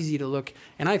 It's easy to look,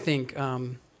 and I think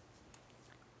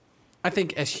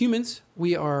as humans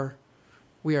we are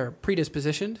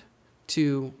predispositioned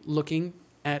to looking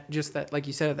at just that, like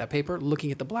you said, at that paper,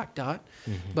 looking at the black dot,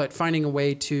 but finding a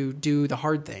way to do the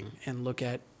hard thing and look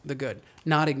at the good,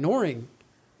 not ignoring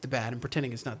the bad and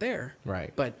pretending it's not there.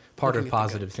 Right. But part of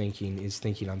positive thinking is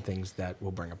thinking on things that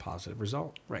will bring a positive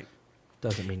result. Right.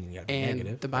 Doesn't mean you got to be negative.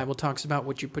 And the Bible talks about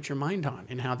what you put your mind on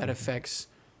and how that affects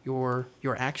your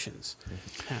actions.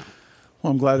 Now,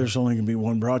 Well, I'm glad there's only going to be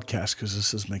one broadcast because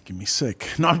this is making me sick.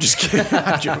 No, I'm just kidding.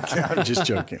 I'm joking. I'm just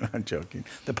joking. I'm joking.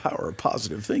 The power of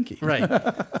positive thinking. right.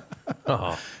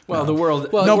 Well, the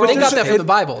world. Well, No, but they got there's that a- from the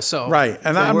Bible, so Right.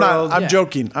 And I'm world- not, I'm yeah.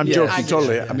 joking. I'm Yeah, joking I get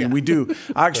totally. you. I mean, we do.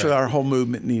 Actually, our whole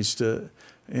movement needs to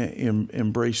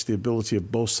embrace the ability of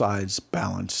both sides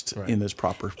balanced in this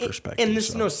proper perspective. and this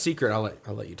is so. no secret. I'll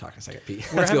let you talk in a second, Pete.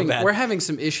 we're having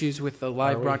some issues with the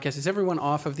live broadcast. Is everyone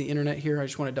off of the internet here? I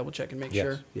just want to double check and make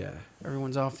sure Yeah.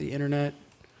 everyone's off the internet.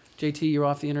 JT, you're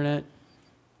off the internet.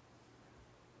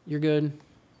 You're good.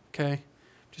 Okay.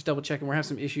 Just double checking. We're having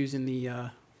some issues in the.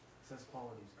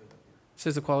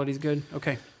 Says the quality's good.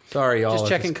 Okay. Sorry, y'all. Just if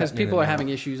checking it's because cutting in people are and having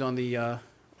out. issues on the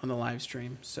live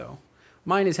stream. So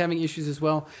mine is having issues as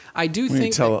well. I do We need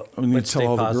think to tell, we need Let's to tell stay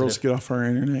all the girls positive. to get off our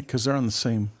internet because they're on the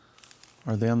same.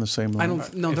 Are they on the same line? I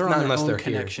don't. No, If they're not on their unless own they're here.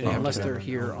 connection. Oh, unless okay. they're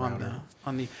here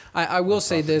on the. I will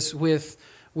say this with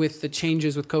the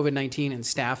changes with COVID-19 and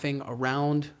staffing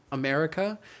around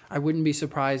America, I wouldn't be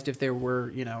surprised if there were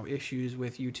issues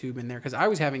with YouTube in there because I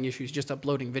was having issues just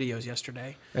uploading videos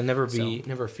yesterday. And never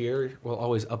fear. We'll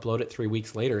always upload it 3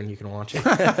 weeks later, and you can watch it.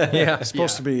 Yeah. It's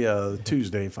supposed to be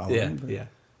Tuesday following. but- yeah.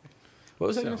 What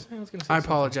was I going to say? I was going to say. I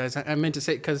apologize. I meant to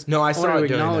say because No, I saw wanted it to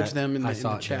doing acknowledge that. them in I the saw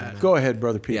it doing chat. that. Go ahead,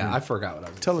 Brother Peter. Yeah, I forgot what I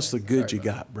was. Tell us the good you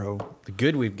got, bro. The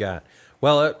good we've got.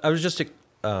 Well, I was just,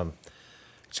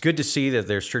 it's good to see that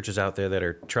there's churches out there that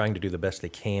are trying to do the best they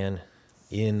can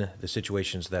in the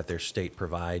situations that their state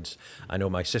provides. I know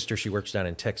my sister, she works down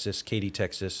in Texas, Katy,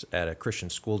 Texas, at a Christian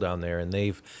school down there, and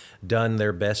they've done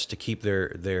their best to keep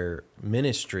their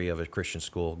ministry of a Christian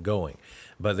school going.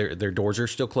 But their doors are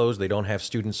still closed. They don't have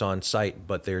students on site,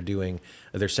 but they're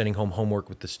sending home homework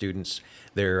with the students.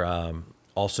 They're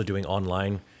also doing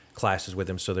online classes with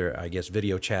them, so they're, I guess,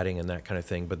 video chatting and that kind of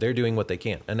thing. But they're doing what they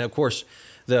can. And of course,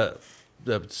 the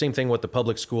same thing what the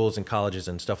public schools and colleges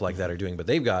and stuff like that are doing, but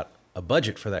they've got a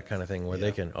budget for that kind of thing where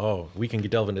they can, we can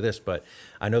delve into this. But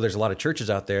I know there's a lot of churches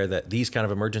out there that these kind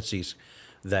of emergencies,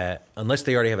 that unless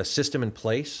they already have a system in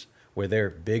place where they're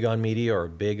big on media or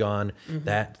big on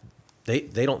that,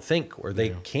 they don't think or they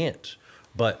can't.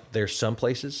 But there's some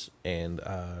places, and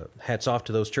hats off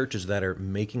to those churches that are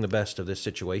making the best of this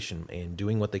situation and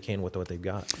doing what they can with what they've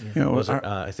got. Yeah, well,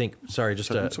 I think, sorry, just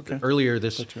It's okay. earlier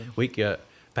this week,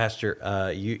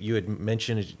 Pastor, you had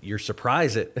mentioned you're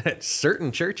surprised at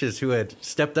certain churches who had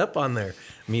stepped up on their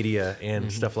media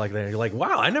and stuff like that. You're like,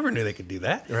 wow, I never knew they could do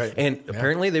that. Right. And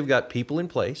apparently they've got people in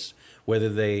place, whether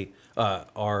they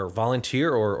are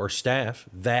volunteer or staff,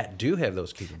 that do have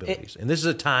those capabilities. And this is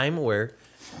a time where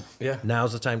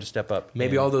now's the time to step up.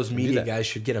 Maybe and all those do media that. guys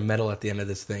should get a medal at the end of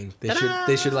this thing.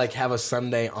 They should like have a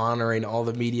Sunday honoring all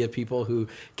the media people who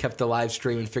kept the live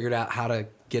stream and figured out how to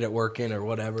get it working or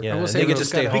whatever. Yeah, will and say they get to those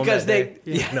stay guys- home Because that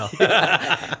they, day. No.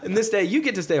 and this day you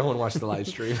get to stay home and watch the live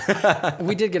stream.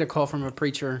 We did get a call from a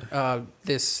preacher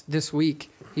this week.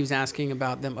 He was asking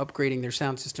about them upgrading their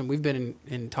sound system. We've been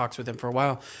in talks with them for a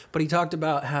while, but he talked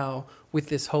about how with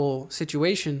this whole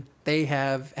situation, they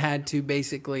have had to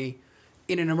basically,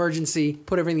 in an emergency,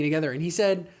 put everything together. And he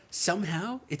said,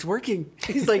 somehow it's working.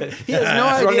 He's like, he has no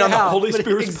It's running idea on the how. Holy but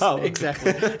Spirit's power.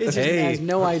 Exactly. He has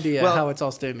no idea Well, how it's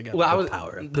all staying together. Well, I was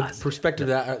power of the positive. perspective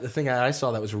that the thing that I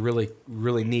saw that was really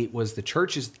really neat was the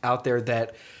churches out there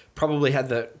that probably had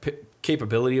the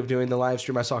capability of doing the live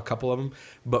stream. I saw a couple of them,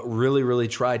 but really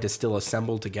tried to still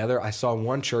assemble together. I saw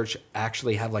one church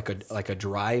actually have like a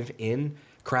drive-in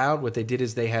crowd. What they did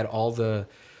is they had all the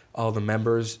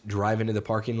members drive into the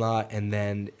parking lot, and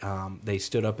then they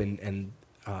stood up and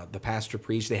the pastor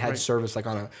preached. They had service like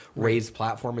on a raised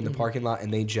platform in the parking lot,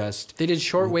 and they did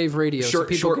shortwave radio, so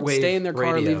people could shortwave stay in their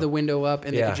car, radio. leave the window up,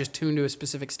 and they Yeah. could just tune to a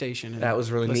specific station. And That was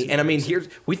really listen neat. And I to mean, it.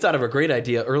 we thought of a great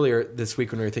idea earlier this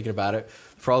week when we were thinking about it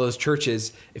for all those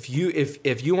churches. If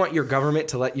you want your government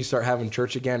to let you start having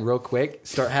church again real quick,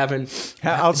 start having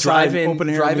Outside drive-in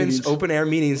open-air meetings. open air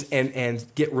meetings, and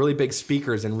get really big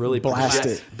speakers and really Blast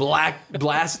project- it.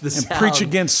 blast the And sound. preach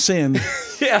against sin.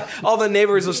 Yeah, all the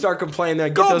neighbors will start complaining.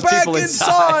 Get Go those back people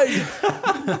inside.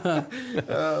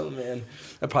 Oh man,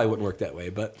 that probably wouldn't work that way,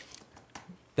 but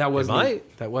that was It neat.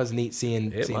 might. That was neat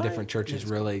seeing It might. different churches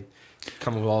really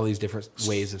come up with all these different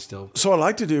ways of still. So I'd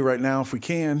like to do right now, if we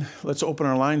can, let's open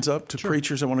our lines up to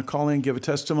preachers that want to call in, give a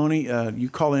testimony. You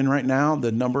call in right now.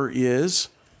 The number is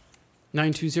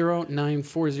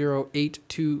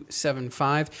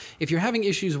 920-940-8275. If you're having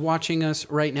issues watching us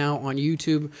right now on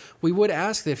YouTube, we would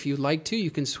ask that if you'd like to,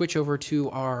 you can switch over to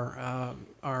our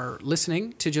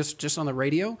listening to just on the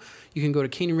radio. You can go to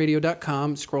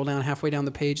CanaanRadio.com, scroll down halfway down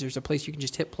the page. There's a place you can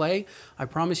just hit play. I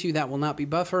promise you that will not be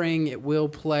buffering. It will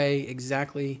play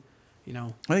exactly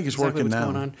I think it's exactly working what's now.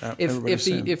 going on. If Everybody's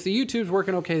saying. the YouTube's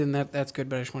working okay, then that's good.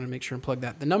 But I just want to make sure and plug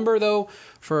that. The number though,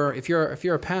 for if you're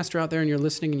a pastor out there and you're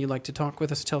listening and you'd like to talk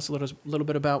with us, tell us a little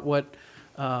bit about what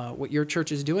your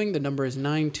church is doing. The number is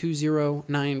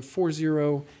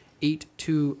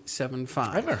 920-940-8275.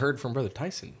 I haven't heard from Brother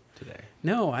Tyson today.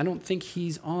 No, I don't think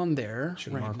he's on there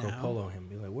Should right Marco now. Polo him?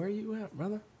 Be like, where are you at,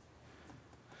 brother?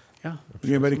 Yeah.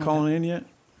 Anybody calling in yet?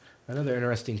 Another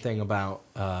interesting thing about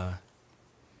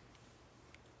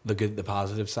the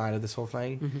positive side of this whole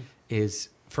thing is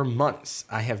for months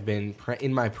I have been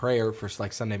in my prayer for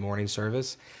like Sunday morning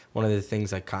service. One of the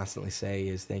things I constantly say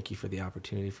is thank you for the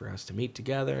opportunity for us to meet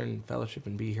together and fellowship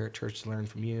and be here at church to learn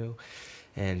from you.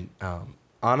 And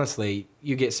honestly,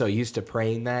 you get so used to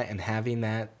praying that and having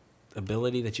that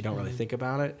ability that you don't really think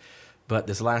about it. But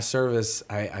this last service,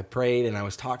 I prayed and I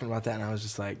was talking about that, and I was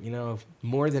just like,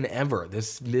 more than ever,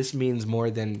 this means more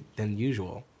than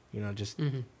usual. Just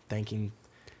thanking.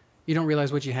 You don't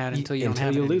realize what you had until you don't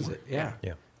have it lose anymore. it. Yeah.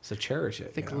 Yeah. So cherish it.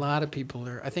 I think a lot of people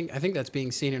are. I think that's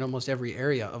being seen in almost every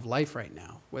area of life right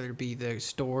now. Whether it be the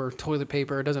store, toilet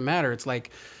paper, it doesn't matter. It's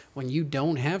like when you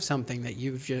don't have something that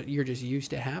you're just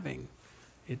used to having,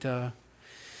 it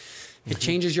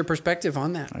changes your perspective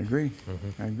on that. I agree.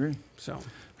 I agree. So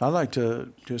I'd like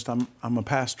to I'm a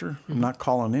pastor. I'm not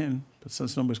calling in, but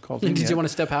since nobody's called in did yet, you want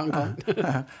to step out and call?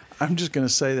 I'm just going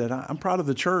to say that I'm proud of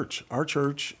the church. Our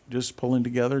church just pulling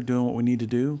together, doing what we need to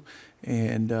do,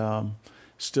 and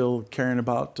still caring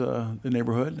about the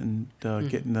neighborhood and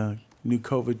getting the new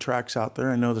COVID tracks out there.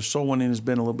 I know the soul winning has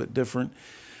been a little bit different,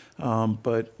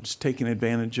 but it's taking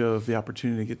advantage of the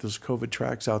opportunity to get those COVID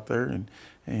tracks out there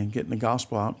and getting the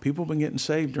gospel out. People have been getting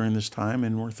saved during this time,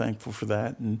 and we're thankful for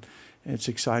that. And it's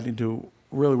exciting to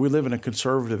we live in a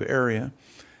conservative area,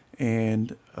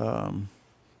 and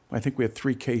I think we have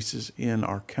 3 cases in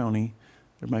our county.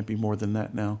 There might be more than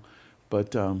that now,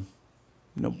 but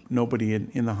nobody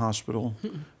in the hospital.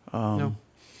 No.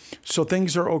 So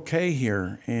things are okay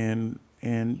here, and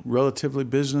relatively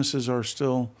businesses are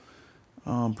still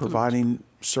providing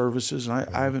services. And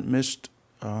I haven't missed,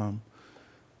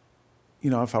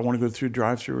 if I want to go through a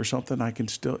drive-through or something, I can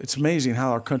still. It's amazing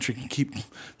how our country can keep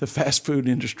the fast food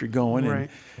industry going. Right.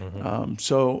 And,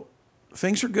 so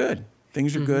things are good.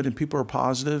 Things are good, and people are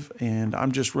positive, and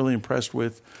I'm just really impressed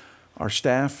with our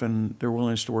staff and their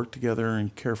willingness to work together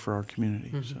and care for our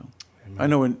community. So I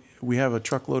know we have a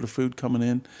truckload of food coming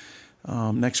in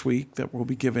next week that we'll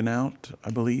be giving out,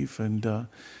 I believe, and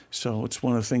so it's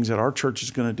one of the things that our church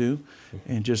is going to do,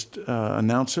 and just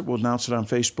announce it. We'll announce it on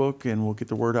Facebook, and we'll get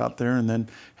the word out there, and then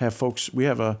have folks. We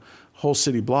have a whole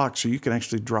city block, so you can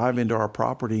actually drive into our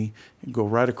property and go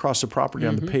right across the property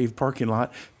on the paved parking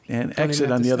lot and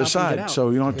exit on the other side. So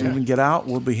you don't have to even get out.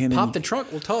 We'll be handing. Pop the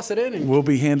trunk. We'll toss it in. And we'll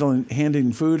be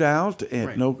handing food out,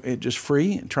 and Right. just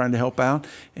free, and trying to help out,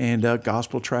 and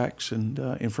gospel tracts and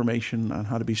information on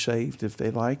how to be saved if they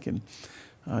like, and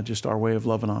just our way of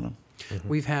loving on them.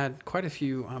 We've had quite a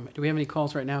few. Do we have any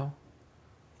calls right now?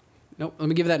 Nope. Let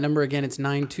me give that number again. It's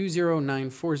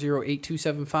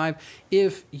 920-940-8275.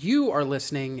 If you are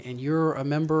listening and you're a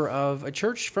member of a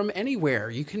church from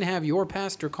anywhere, you can have your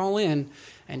pastor call in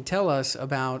and tell us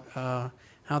about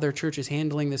how their church is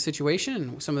handling the situation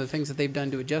and some of the things that they've done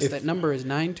to adjust. That number is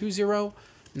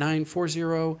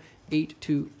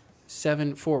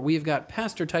 920-940-8274. We've got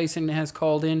Pastor Tyson has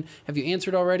called in. Have you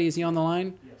answered already? Is he on the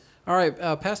line? Yes. All right.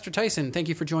 Pastor Tyson, thank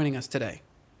you for joining us today.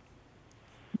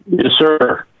 Yes,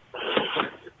 sir.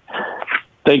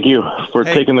 Thank you for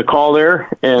taking the call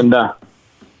there. And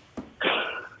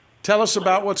tell us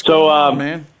about what's going on,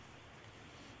 man.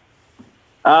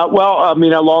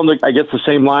 Along the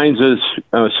same lines as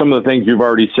some of the things you've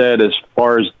already said, as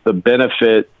far as the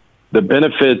benefits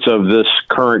of this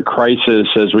current crisis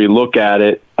as we look at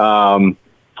it. What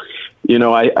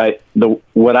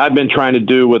I've been trying to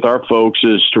do with our folks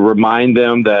is to remind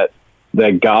them that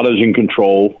God is in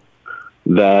control,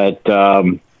 that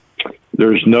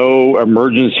there's no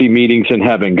emergency meetings in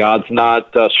heaven. God's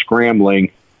not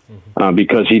scrambling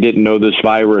because he didn't know this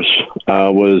virus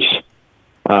was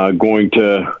going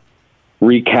to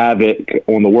wreak havoc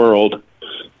on the world.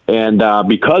 And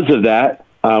because of that,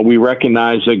 we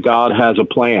recognize that God has a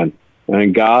plan.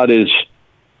 And God is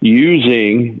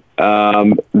using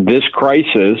this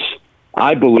crisis,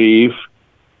 I believe,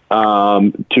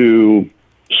 to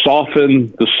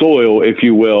soften the soil, if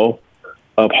you will,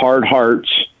 of hard hearts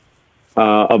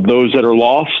of those that are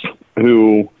lost,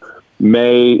 who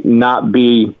may not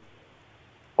be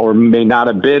or may not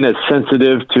have been as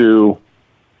sensitive to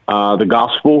the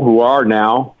gospel, who are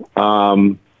now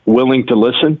willing to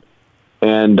listen.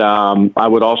 And I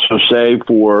would also say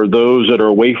for those that are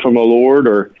away from the Lord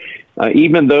or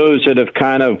even those that have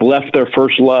kind of left their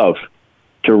first love,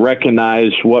 to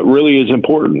recognize what really is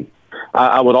important.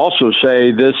 I would also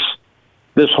say this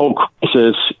whole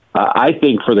crisis, I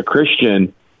think for the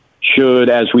Christian, should,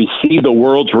 as we see the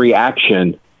world's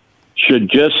reaction, should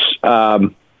just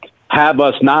have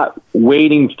us not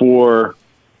waiting for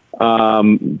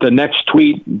the next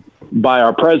tweet by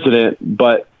our president,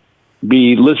 but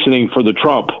be listening for the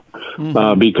Trump,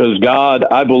 because God,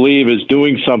 I believe, is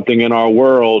doing something in our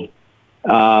world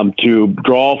to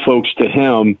draw folks to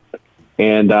Him.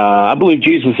 And I believe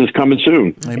Jesus is coming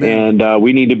soon. Amen. And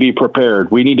we need to be prepared.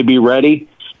 We need to be ready.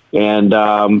 And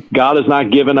God has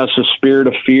not given us a spirit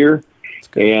of fear.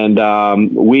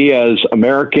 And we as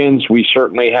Americans, we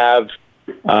certainly have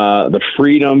the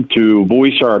freedom to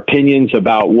voice our opinions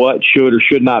about what should or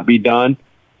should not be done.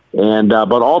 And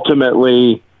but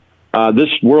ultimately, this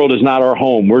world is not our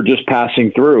home. We're just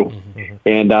passing through.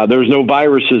 And there's no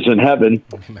viruses in heaven.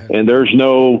 And there's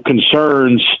no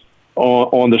concerns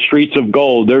on the streets of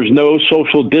gold. There's no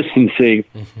social distancing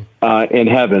in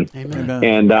heaven. Amen.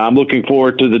 And I'm looking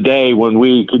forward to the day when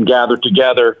we can gather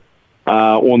together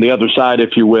on the other side,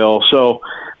 if you will. So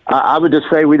I would just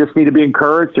say we just need to be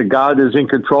encouraged that God is in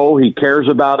control. He cares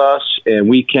about us, and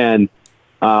we can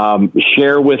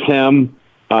share with Him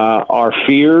our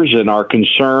fears and our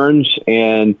concerns.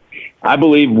 And I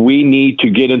believe we need to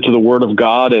get into the Word of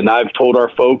God, and I've told our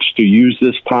folks to use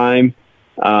this time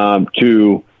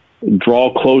to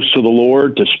draw close to the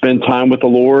Lord, to spend time with the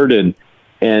Lord, and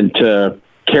to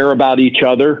care about each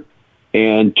other,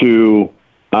 and to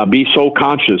be soul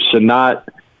conscious and not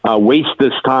waste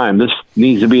this time. This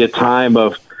needs to be a time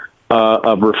of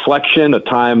reflection, a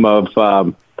time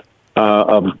of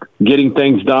getting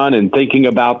things done and thinking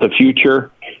about the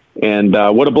future. And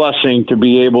what a blessing to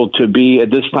be able to be at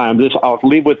this time. I'll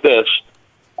leave with this.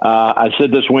 I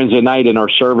said this Wednesday night in our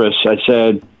service. I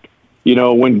said, you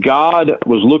know, when God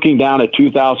was looking down at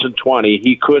 2020,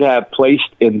 He could have placed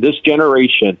in this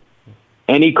generation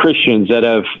any Christians that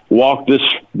have walked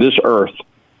this earth,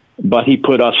 but He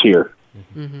put us here.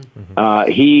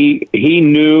 He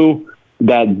knew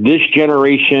that this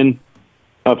generation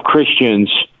of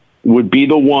Christians would be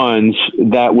the ones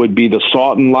that would be the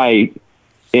salt and light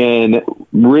in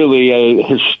really a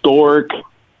historic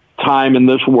time in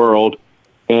this world.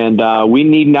 And we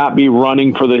need not be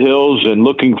running for the hills and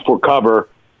looking for cover.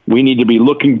 We need to be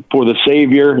looking for the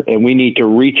Savior, and we need to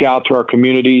reach out to our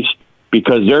communities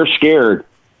because they're scared.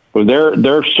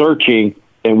 They're searching,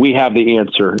 and we have the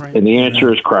answer, right. And the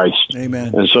answer is Christ.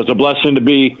 Amen. And so it's a blessing to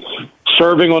be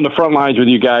serving on the front lines with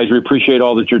you guys. We appreciate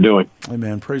all that you're doing.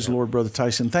 Amen. Praise the Lord, Brother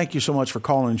Tyson. Thank you so much for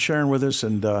calling and sharing with us,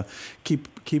 and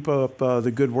keep up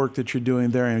the good work that you're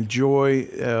doing there. Enjoy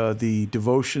the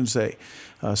devotions that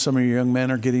some of your young men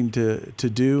are getting to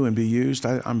do and be used.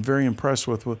 I'm very impressed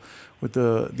with the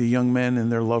young men and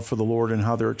their love for the Lord and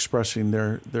how they're expressing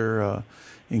their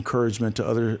encouragement to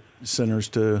other sinners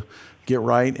to get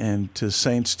right and to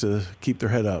saints to keep their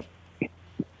head up.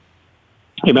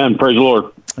 Amen. Praise the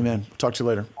Lord. Amen. Talk to you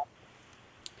later.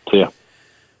 See ya.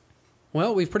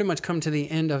 Well, we've pretty much come to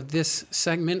the end of this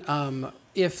segment.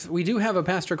 If we do have a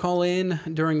pastor call in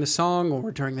during the song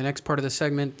or during the next part of the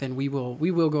segment, then we will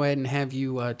go ahead and have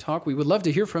you talk. We would love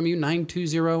to hear from you,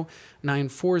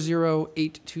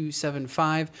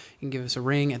 920-940-8275. You can give us a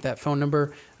ring at that phone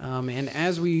number. And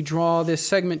as we draw this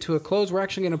segment to a close, we're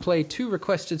actually going to play two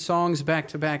requested songs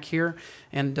back-to-back here.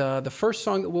 And the first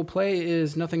song that we'll play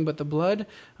is Nothing But the Blood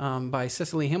by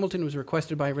Cecily Hamilton. It was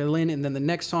requested by Lynn. And then the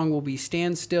next song will be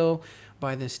Stand Still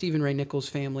by the Stephen Ray Nichols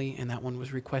family, and that one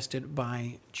was requested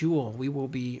by Jewel. We will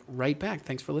be right back.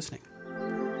 Thanks for listening.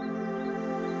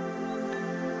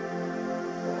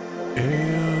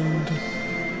 And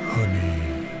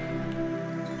honey,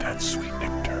 that sweet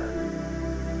nectar.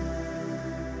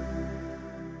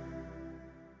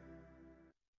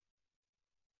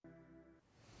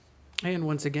 And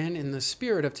once again, in the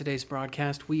spirit of today's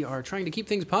broadcast, we are trying to keep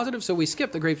things positive, so we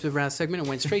skipped the Grapes of Wrath segment and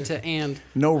went straight to and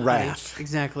no honey. wrath.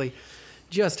 Exactly.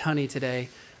 Just honey today.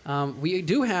 We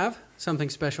do have something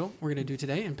special we're going to do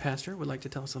today, and Pastor would like to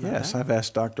tell us something about that. Yes, I've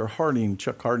asked Dr. Harding,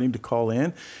 Chuck Harding, to call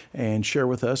in and share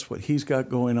with us what he's got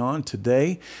going on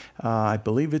today. I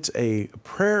believe it's a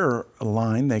prayer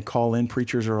line. They call in.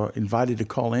 Preachers are invited to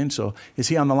call in. So is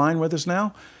he on the line with us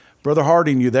now? Brother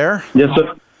Harding, you there? Yes,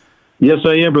 sir. Yes,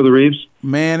 I am, Brother Reeves.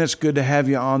 Man, it's good to have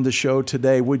you on the show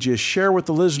today. Would you share with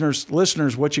the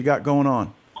listeners what you got going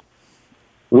on?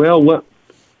 Well, what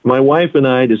my wife and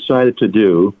I decided to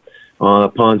do,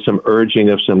 upon some urging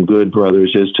of some good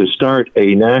brothers, is to start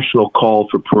a national call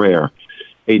for prayer,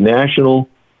 a national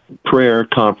prayer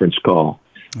conference call.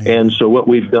 And so what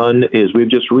we've done is we've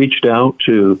just reached out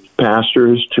to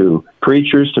pastors, to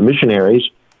preachers, to missionaries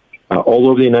all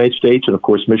over the United States, and, of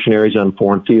course, missionaries on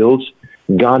foreign fields,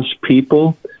 God's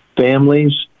people,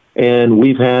 families, and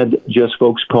we've had just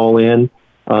folks call in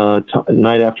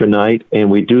night after night,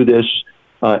 and we do this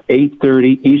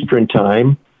 8:30 Eastern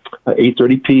Time,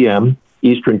 8:30 p.m.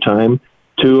 Eastern Time,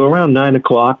 to around 9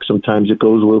 o'clock. Sometimes it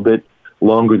goes a little bit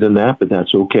longer than that, but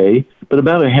that's okay. But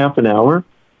about a half an hour,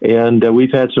 and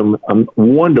we've had some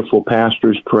wonderful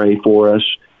pastors pray for us.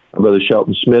 Brother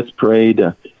Shelton Smith prayed.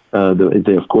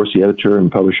 Of course, the editor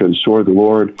and publisher of the Sword of the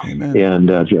Lord. Amen. And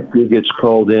Jeff gets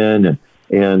called in,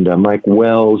 and Mike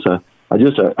Wells.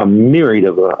 Just a myriad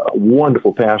of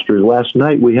wonderful pastors. Last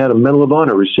night we had a Medal of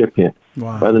Honor recipient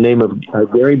by the name of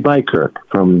Gary Bykirk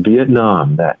from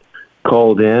Vietnam that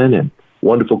called in, and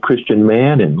wonderful Christian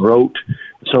man, and wrote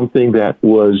something that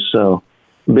was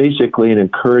basically an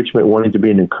encouragement, wanting to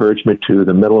be an encouragement to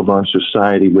the Medal of Honor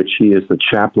Society, which he is the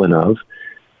chaplain of.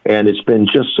 And it's been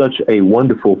just such a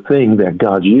wonderful thing that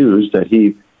God's used, that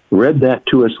he read that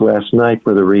to us last night,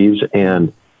 Brother Reeves,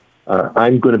 and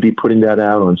I'm going to be putting that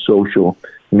out on social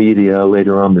media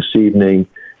later on this evening,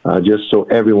 just so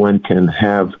everyone can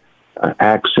have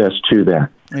access to that.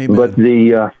 Amen. But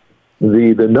the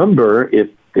number,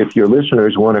 if your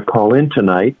listeners want to call in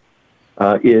tonight,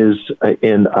 is,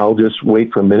 and I'll just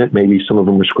wait for a minute. Maybe some of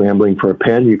them are scrambling for a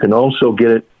pen. You can also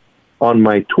get it on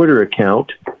my Twitter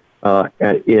account.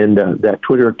 That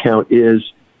Twitter account is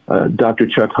Dr.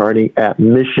 Chuck Harding at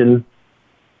Mission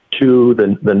to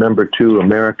the number 2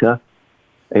 America,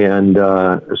 and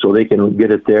so they can get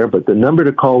it there. But the number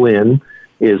to call in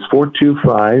is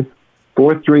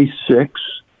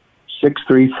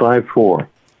 425-436-6354.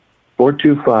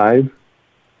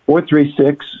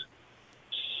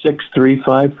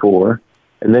 425-436-6354,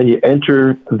 and then you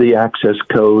enter the access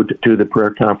code to the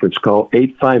prayer conference call,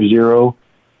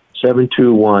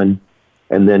 850-721,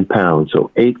 and then pound.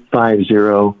 So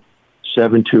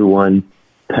 850-721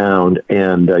 pound,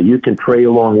 and you can pray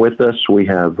along with us. We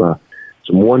have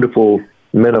some wonderful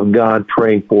men of God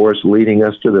praying for us, leading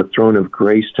us to the throne of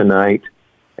grace tonight,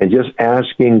 and just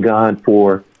asking God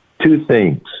for 2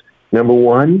 things. Number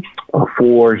one,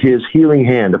 for his healing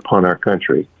hand upon our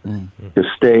country to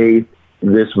stay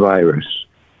this virus.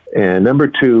 And number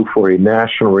 2, for a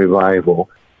national revival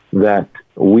that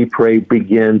we pray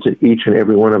begins at each and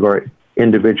every one of our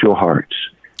individual hearts.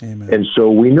 Amen. And so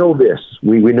we know this.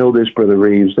 We know this, Brother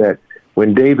Reeves, that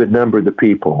when David numbered the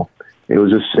people, it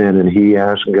was a sin, and he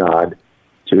asked God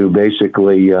to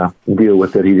basically deal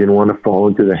with it. He didn't want to fall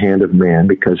into the hand of man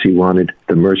because he wanted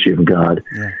the mercy of God.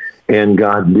 Yeah. And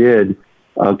God did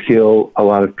kill a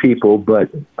lot of people, but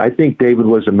I think David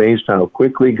was amazed how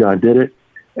quickly God did it.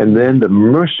 And then the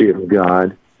mercy of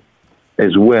God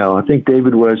as well. I think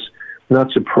David was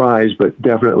not surprised, but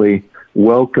definitely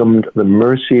welcomed the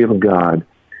mercy of God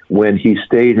when he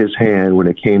stayed his hand when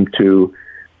it came to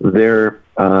their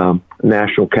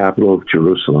national capital of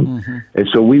Jerusalem. Mm-hmm. And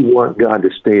so we want God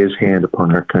to stay his hand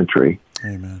upon our country.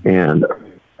 Amen.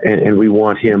 And we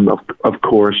want him, of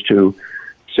course, to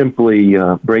simply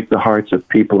break the hearts of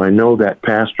people. I know that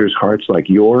pastors' hearts like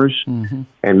yours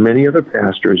and many other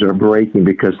pastors are breaking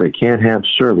because they can't have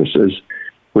services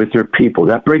with their people.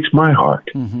 That breaks my heart.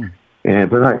 But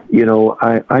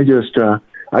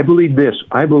I believe this.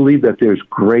 I believe that there's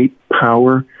great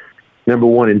power, number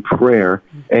one, in prayer,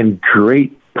 and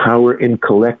great power in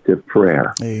collective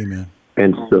prayer. Amen.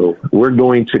 And so we're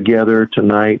going together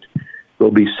tonight.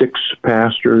 There'll be 6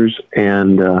 pastors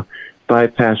and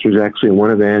 5 pastors, actually, and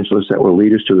 1 evangelist that will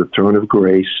lead us to the throne of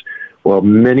grace, while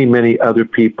many, many other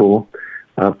people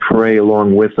pray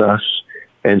along with us.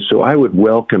 And so I would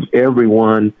welcome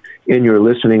everyone in your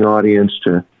listening audience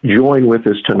to join with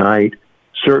us tonight.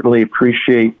 Certainly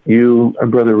appreciate you,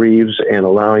 Brother Reeves, and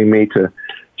allowing me to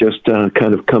just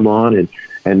kind of come on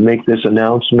and make this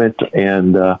announcement,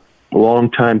 and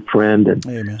longtime friend, and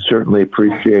Amen. Certainly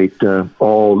appreciate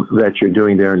all that you're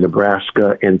doing there in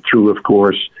Nebraska, and through, of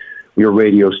course, your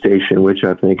radio station, which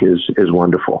I think is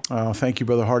wonderful. Thank you,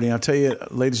 Brother Harding. I'll tell you,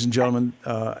 ladies and gentlemen,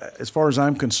 as far as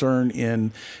I'm concerned,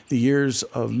 in the years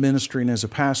of ministering as a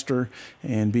pastor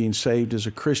and being saved as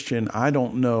a Christian, I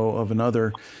don't know of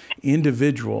another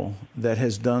individual that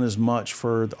has done as much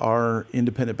for our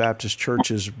independent Baptist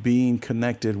churches being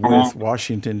connected with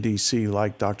Washington, D.C.,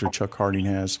 like Dr. Chuck Harding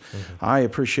has. I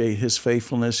appreciate his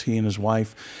faithfulness, he and his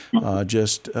wife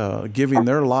just giving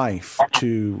their life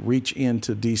to reach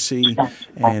into D.C. see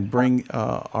and bring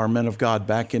our men of God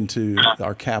back into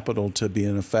our capital to be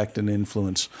an effect and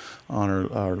influence on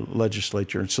our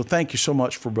legislature. So thank you so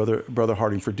much for Brother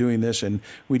Harding for doing this, and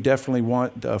we definitely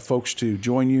want folks to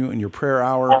join you in your prayer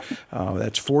hour.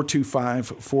 That's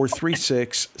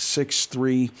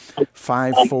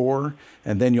 425-436-6354,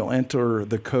 and then you'll enter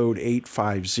the code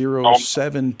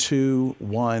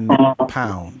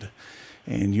 850-721-POUND,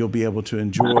 and you'll be able to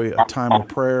enjoy a time of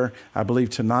prayer. I believe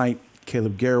tonight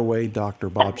Caleb Garraway, Dr.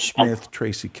 Bob Smith,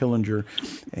 Tracy Killinger,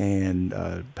 and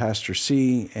Pastor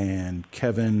C. and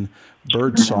Kevin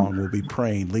Birdsong will be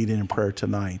praying, leading in prayer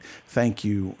tonight. Thank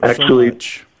you so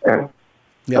much.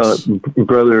 Yes.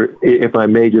 Brother, if I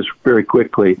may just very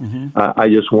quickly, I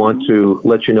just want to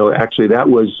let you know, actually, that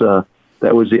was the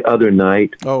other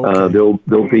night. Oh, okay.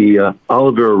 There'll be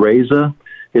Oliver Areza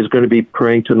is going to be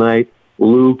praying tonight.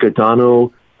 Lou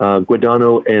Guadano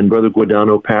and Brother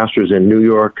Guadano, pastors in New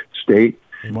York State.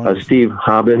 Steve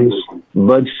Hobbins,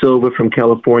 Bud Silva from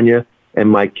California, and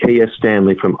Micaiah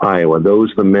Stanley from Iowa.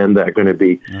 Those are the men that are going to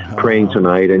be praying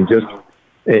tonight. And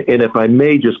if I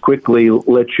may just quickly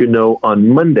let you know, on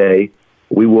Monday,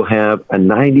 we will have a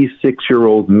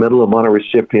 96-year-old Medal of Honor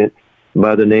recipient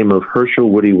by the name of Herschel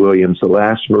Woody Williams, the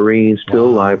last Marine still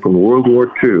alive from World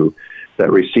War II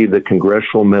that received the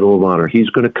Congressional Medal of Honor. He's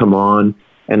going to come on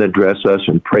and address us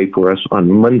and pray for us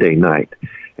on Monday night.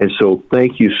 And so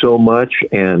thank you so much,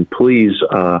 and please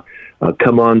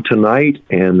come on tonight,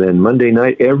 and then Monday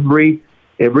night. Every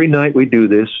night we do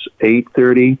this,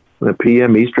 8:30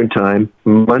 p.m. Eastern Time,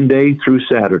 Monday through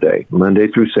Saturday.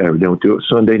 Don't do it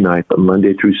Sunday night, but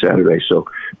Monday through Saturday. So,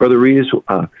 Brother Reeves,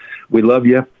 we love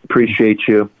you, appreciate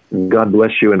you. God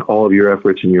bless you and all of your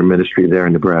efforts in your ministry there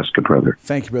in Nebraska, brother.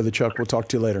 Thank you, Brother Chuck. We'll talk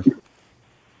to you later.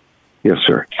 Yes,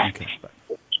 sir. Okay, bye.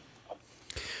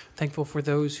 Thankful for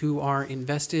those who are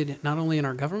invested not only in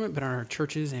our government, but in our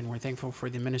churches, and we're thankful for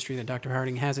the ministry that Dr.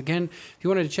 Harding has. Again, if you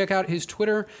wanted to check out his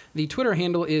Twitter, the Twitter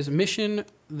handle is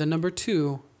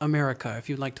Mission2 America. If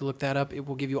you'd like to look that up, it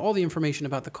will give you all the information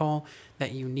about the call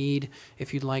that you need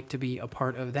if you'd like to be a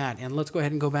part of that. And let's go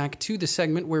ahead and go back to the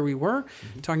segment where we were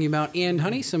talking about and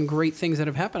honey, some great things that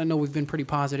have happened. I know we've been pretty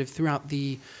positive throughout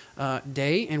the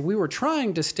day, and we were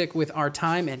trying to stick with our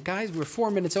time. And guys, we're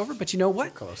 4 minutes over, but you know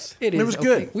what? Close. It was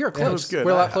good. We are close. It was good.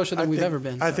 We're a lot closer than we've ever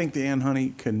been. I think the Ann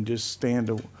Honey can just stand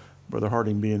to Brother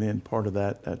Harding being in part of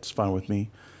that. That's fine with me.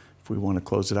 If we want to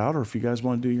close it out, or if you guys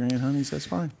want to do your Ann Honeys, that's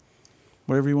fine.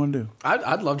 Whatever you want to do.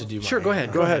 I'd love to do mine. Sure, go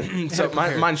ahead. Go ahead. So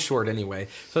mine's short anyway.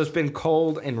 So it's been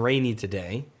cold and rainy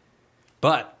today,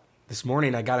 but this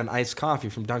morning I got an iced coffee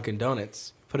from Dunkin'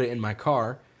 Donuts, put it in my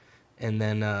car, and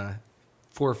then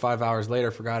 4 or 5 hours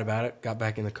later forgot about it, got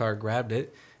back in the car, grabbed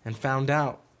it, and found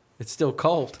out it's still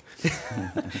cold.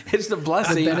 It's the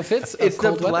blessing. The benefits of it's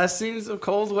cold the weather. blessings of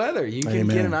cold weather. You can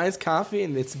Amen. get an iced coffee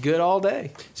and it's good all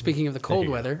day. Speaking of the cold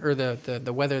weather, or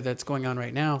the weather that's going on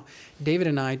right now, David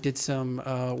and I did some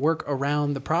work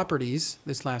around the properties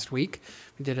this last week.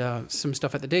 We did some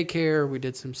stuff at the daycare. We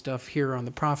did some stuff here on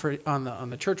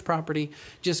the church property,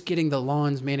 just getting the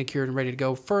lawns manicured and ready to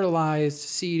go, fertilized,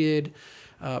 seeded.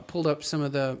 Pulled up some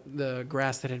of the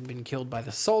grass that had been killed by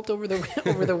the salt over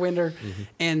the winter,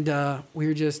 and we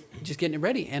were just getting it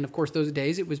ready. And of course, those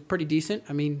days it was pretty decent.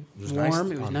 I mean, warm. Nice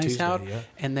it was on nice Tuesday, out. yeah.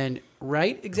 And then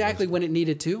exactly when it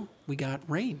needed to, we got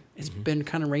rain. It's been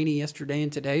kind of rainy yesterday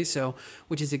and today,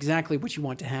 which is exactly what you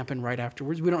want to happen right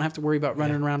afterwards. We don't have to worry about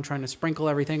running around trying to sprinkle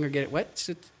everything or get it wet. It's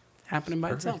just happening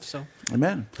by itself. So,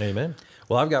 Amen. Amen.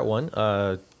 Well, I've got one.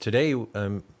 Today,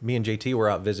 me and JT were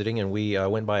out visiting, and we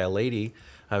went by a lady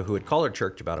who had called her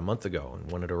church about a month ago and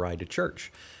wanted a ride to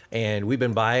church. And we've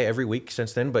been by every week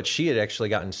since then, but she had actually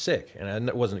gotten sick. And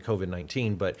it wasn't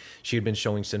COVID-19, but she had been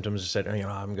showing symptoms and said,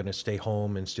 I'm going to stay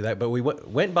home and do that. But we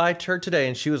went by her today,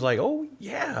 and she was like, oh,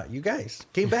 yeah, you guys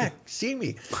came back, see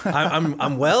me.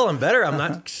 I'm well, I'm better. I'm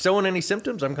not showing any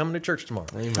symptoms. I'm coming to church tomorrow.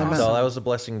 Amen. So that was a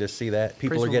blessing to see that.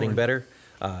 People Praise are the getting Lord. better.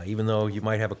 Even though you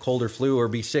might have a cold or flu or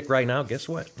be sick right now, guess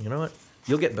what? You know what?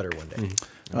 You'll get better one day.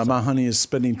 My honey is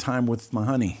spending time with my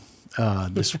honey.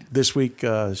 This week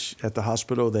at the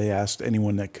hospital, they asked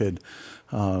anyone that could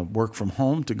work from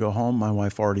home to go home. My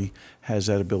wife already has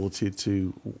that ability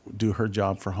to do her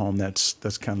job for home. That's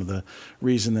kind of the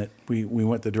reason that we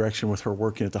went the direction with her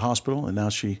working at the hospital, and now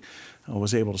she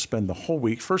was able to spend the whole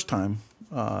week, first time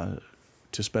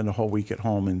to spend a whole week at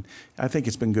home, and I think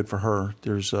it's been good for her.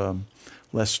 There's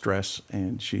less stress,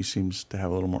 and she seems to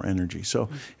have a little more energy. So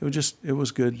it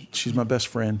was good. She's my best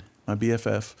friend, my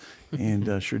BFF,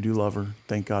 and sure do love her.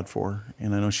 Thank God for her,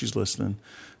 and I know she's listening.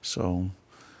 So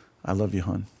I love you,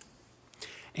 hon.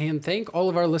 And thank all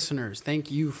of our listeners. Thank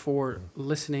you for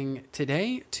listening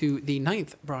today to the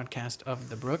 9th broadcast of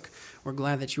The Brook. We're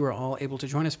glad that you are all able to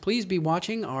join us. Please be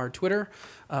watching our Twitter,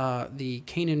 the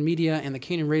Canaan Media and the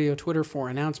Canaan Radio Twitter for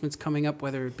announcements coming up,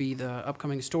 whether it be the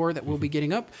upcoming store that we'll be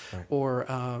getting up, or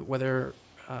whether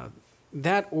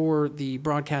that or the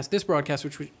broadcast, this broadcast,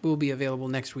 which will be available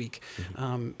next week.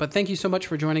 But thank you so much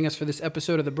for joining us for this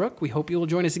episode of The Brook. We hope you will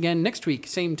join us again next week,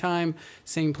 same time,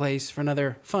 same place, for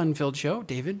another fun-filled show.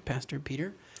 David, Pastor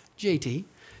Peter, JT,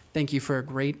 thank you for a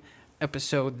great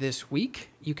episode this week.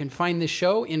 You can find this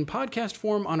show in podcast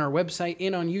form on our website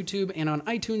and on YouTube and on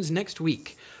iTunes next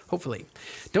week, hopefully.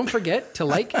 Don't forget to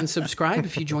like and subscribe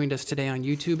if you joined us today on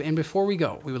YouTube. And before we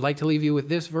go, we would like to leave you with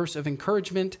this verse of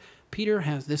encouragement. Peter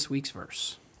has this week's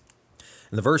verse.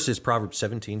 And the verse is Proverbs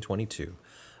 17:22.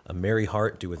 A merry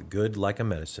heart doeth good like a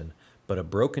medicine, but a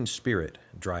broken spirit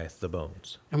drieth the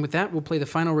bones. And with that, we'll play the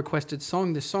final requested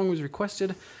song. This song was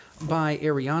requested by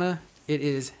Ariana. It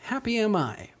is Happy Am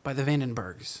I by the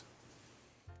Vandenbergs.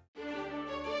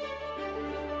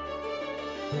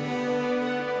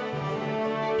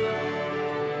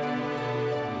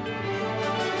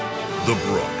 The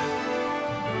Brook,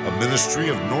 a ministry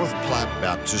of North Platte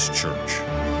Baptist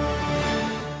Church.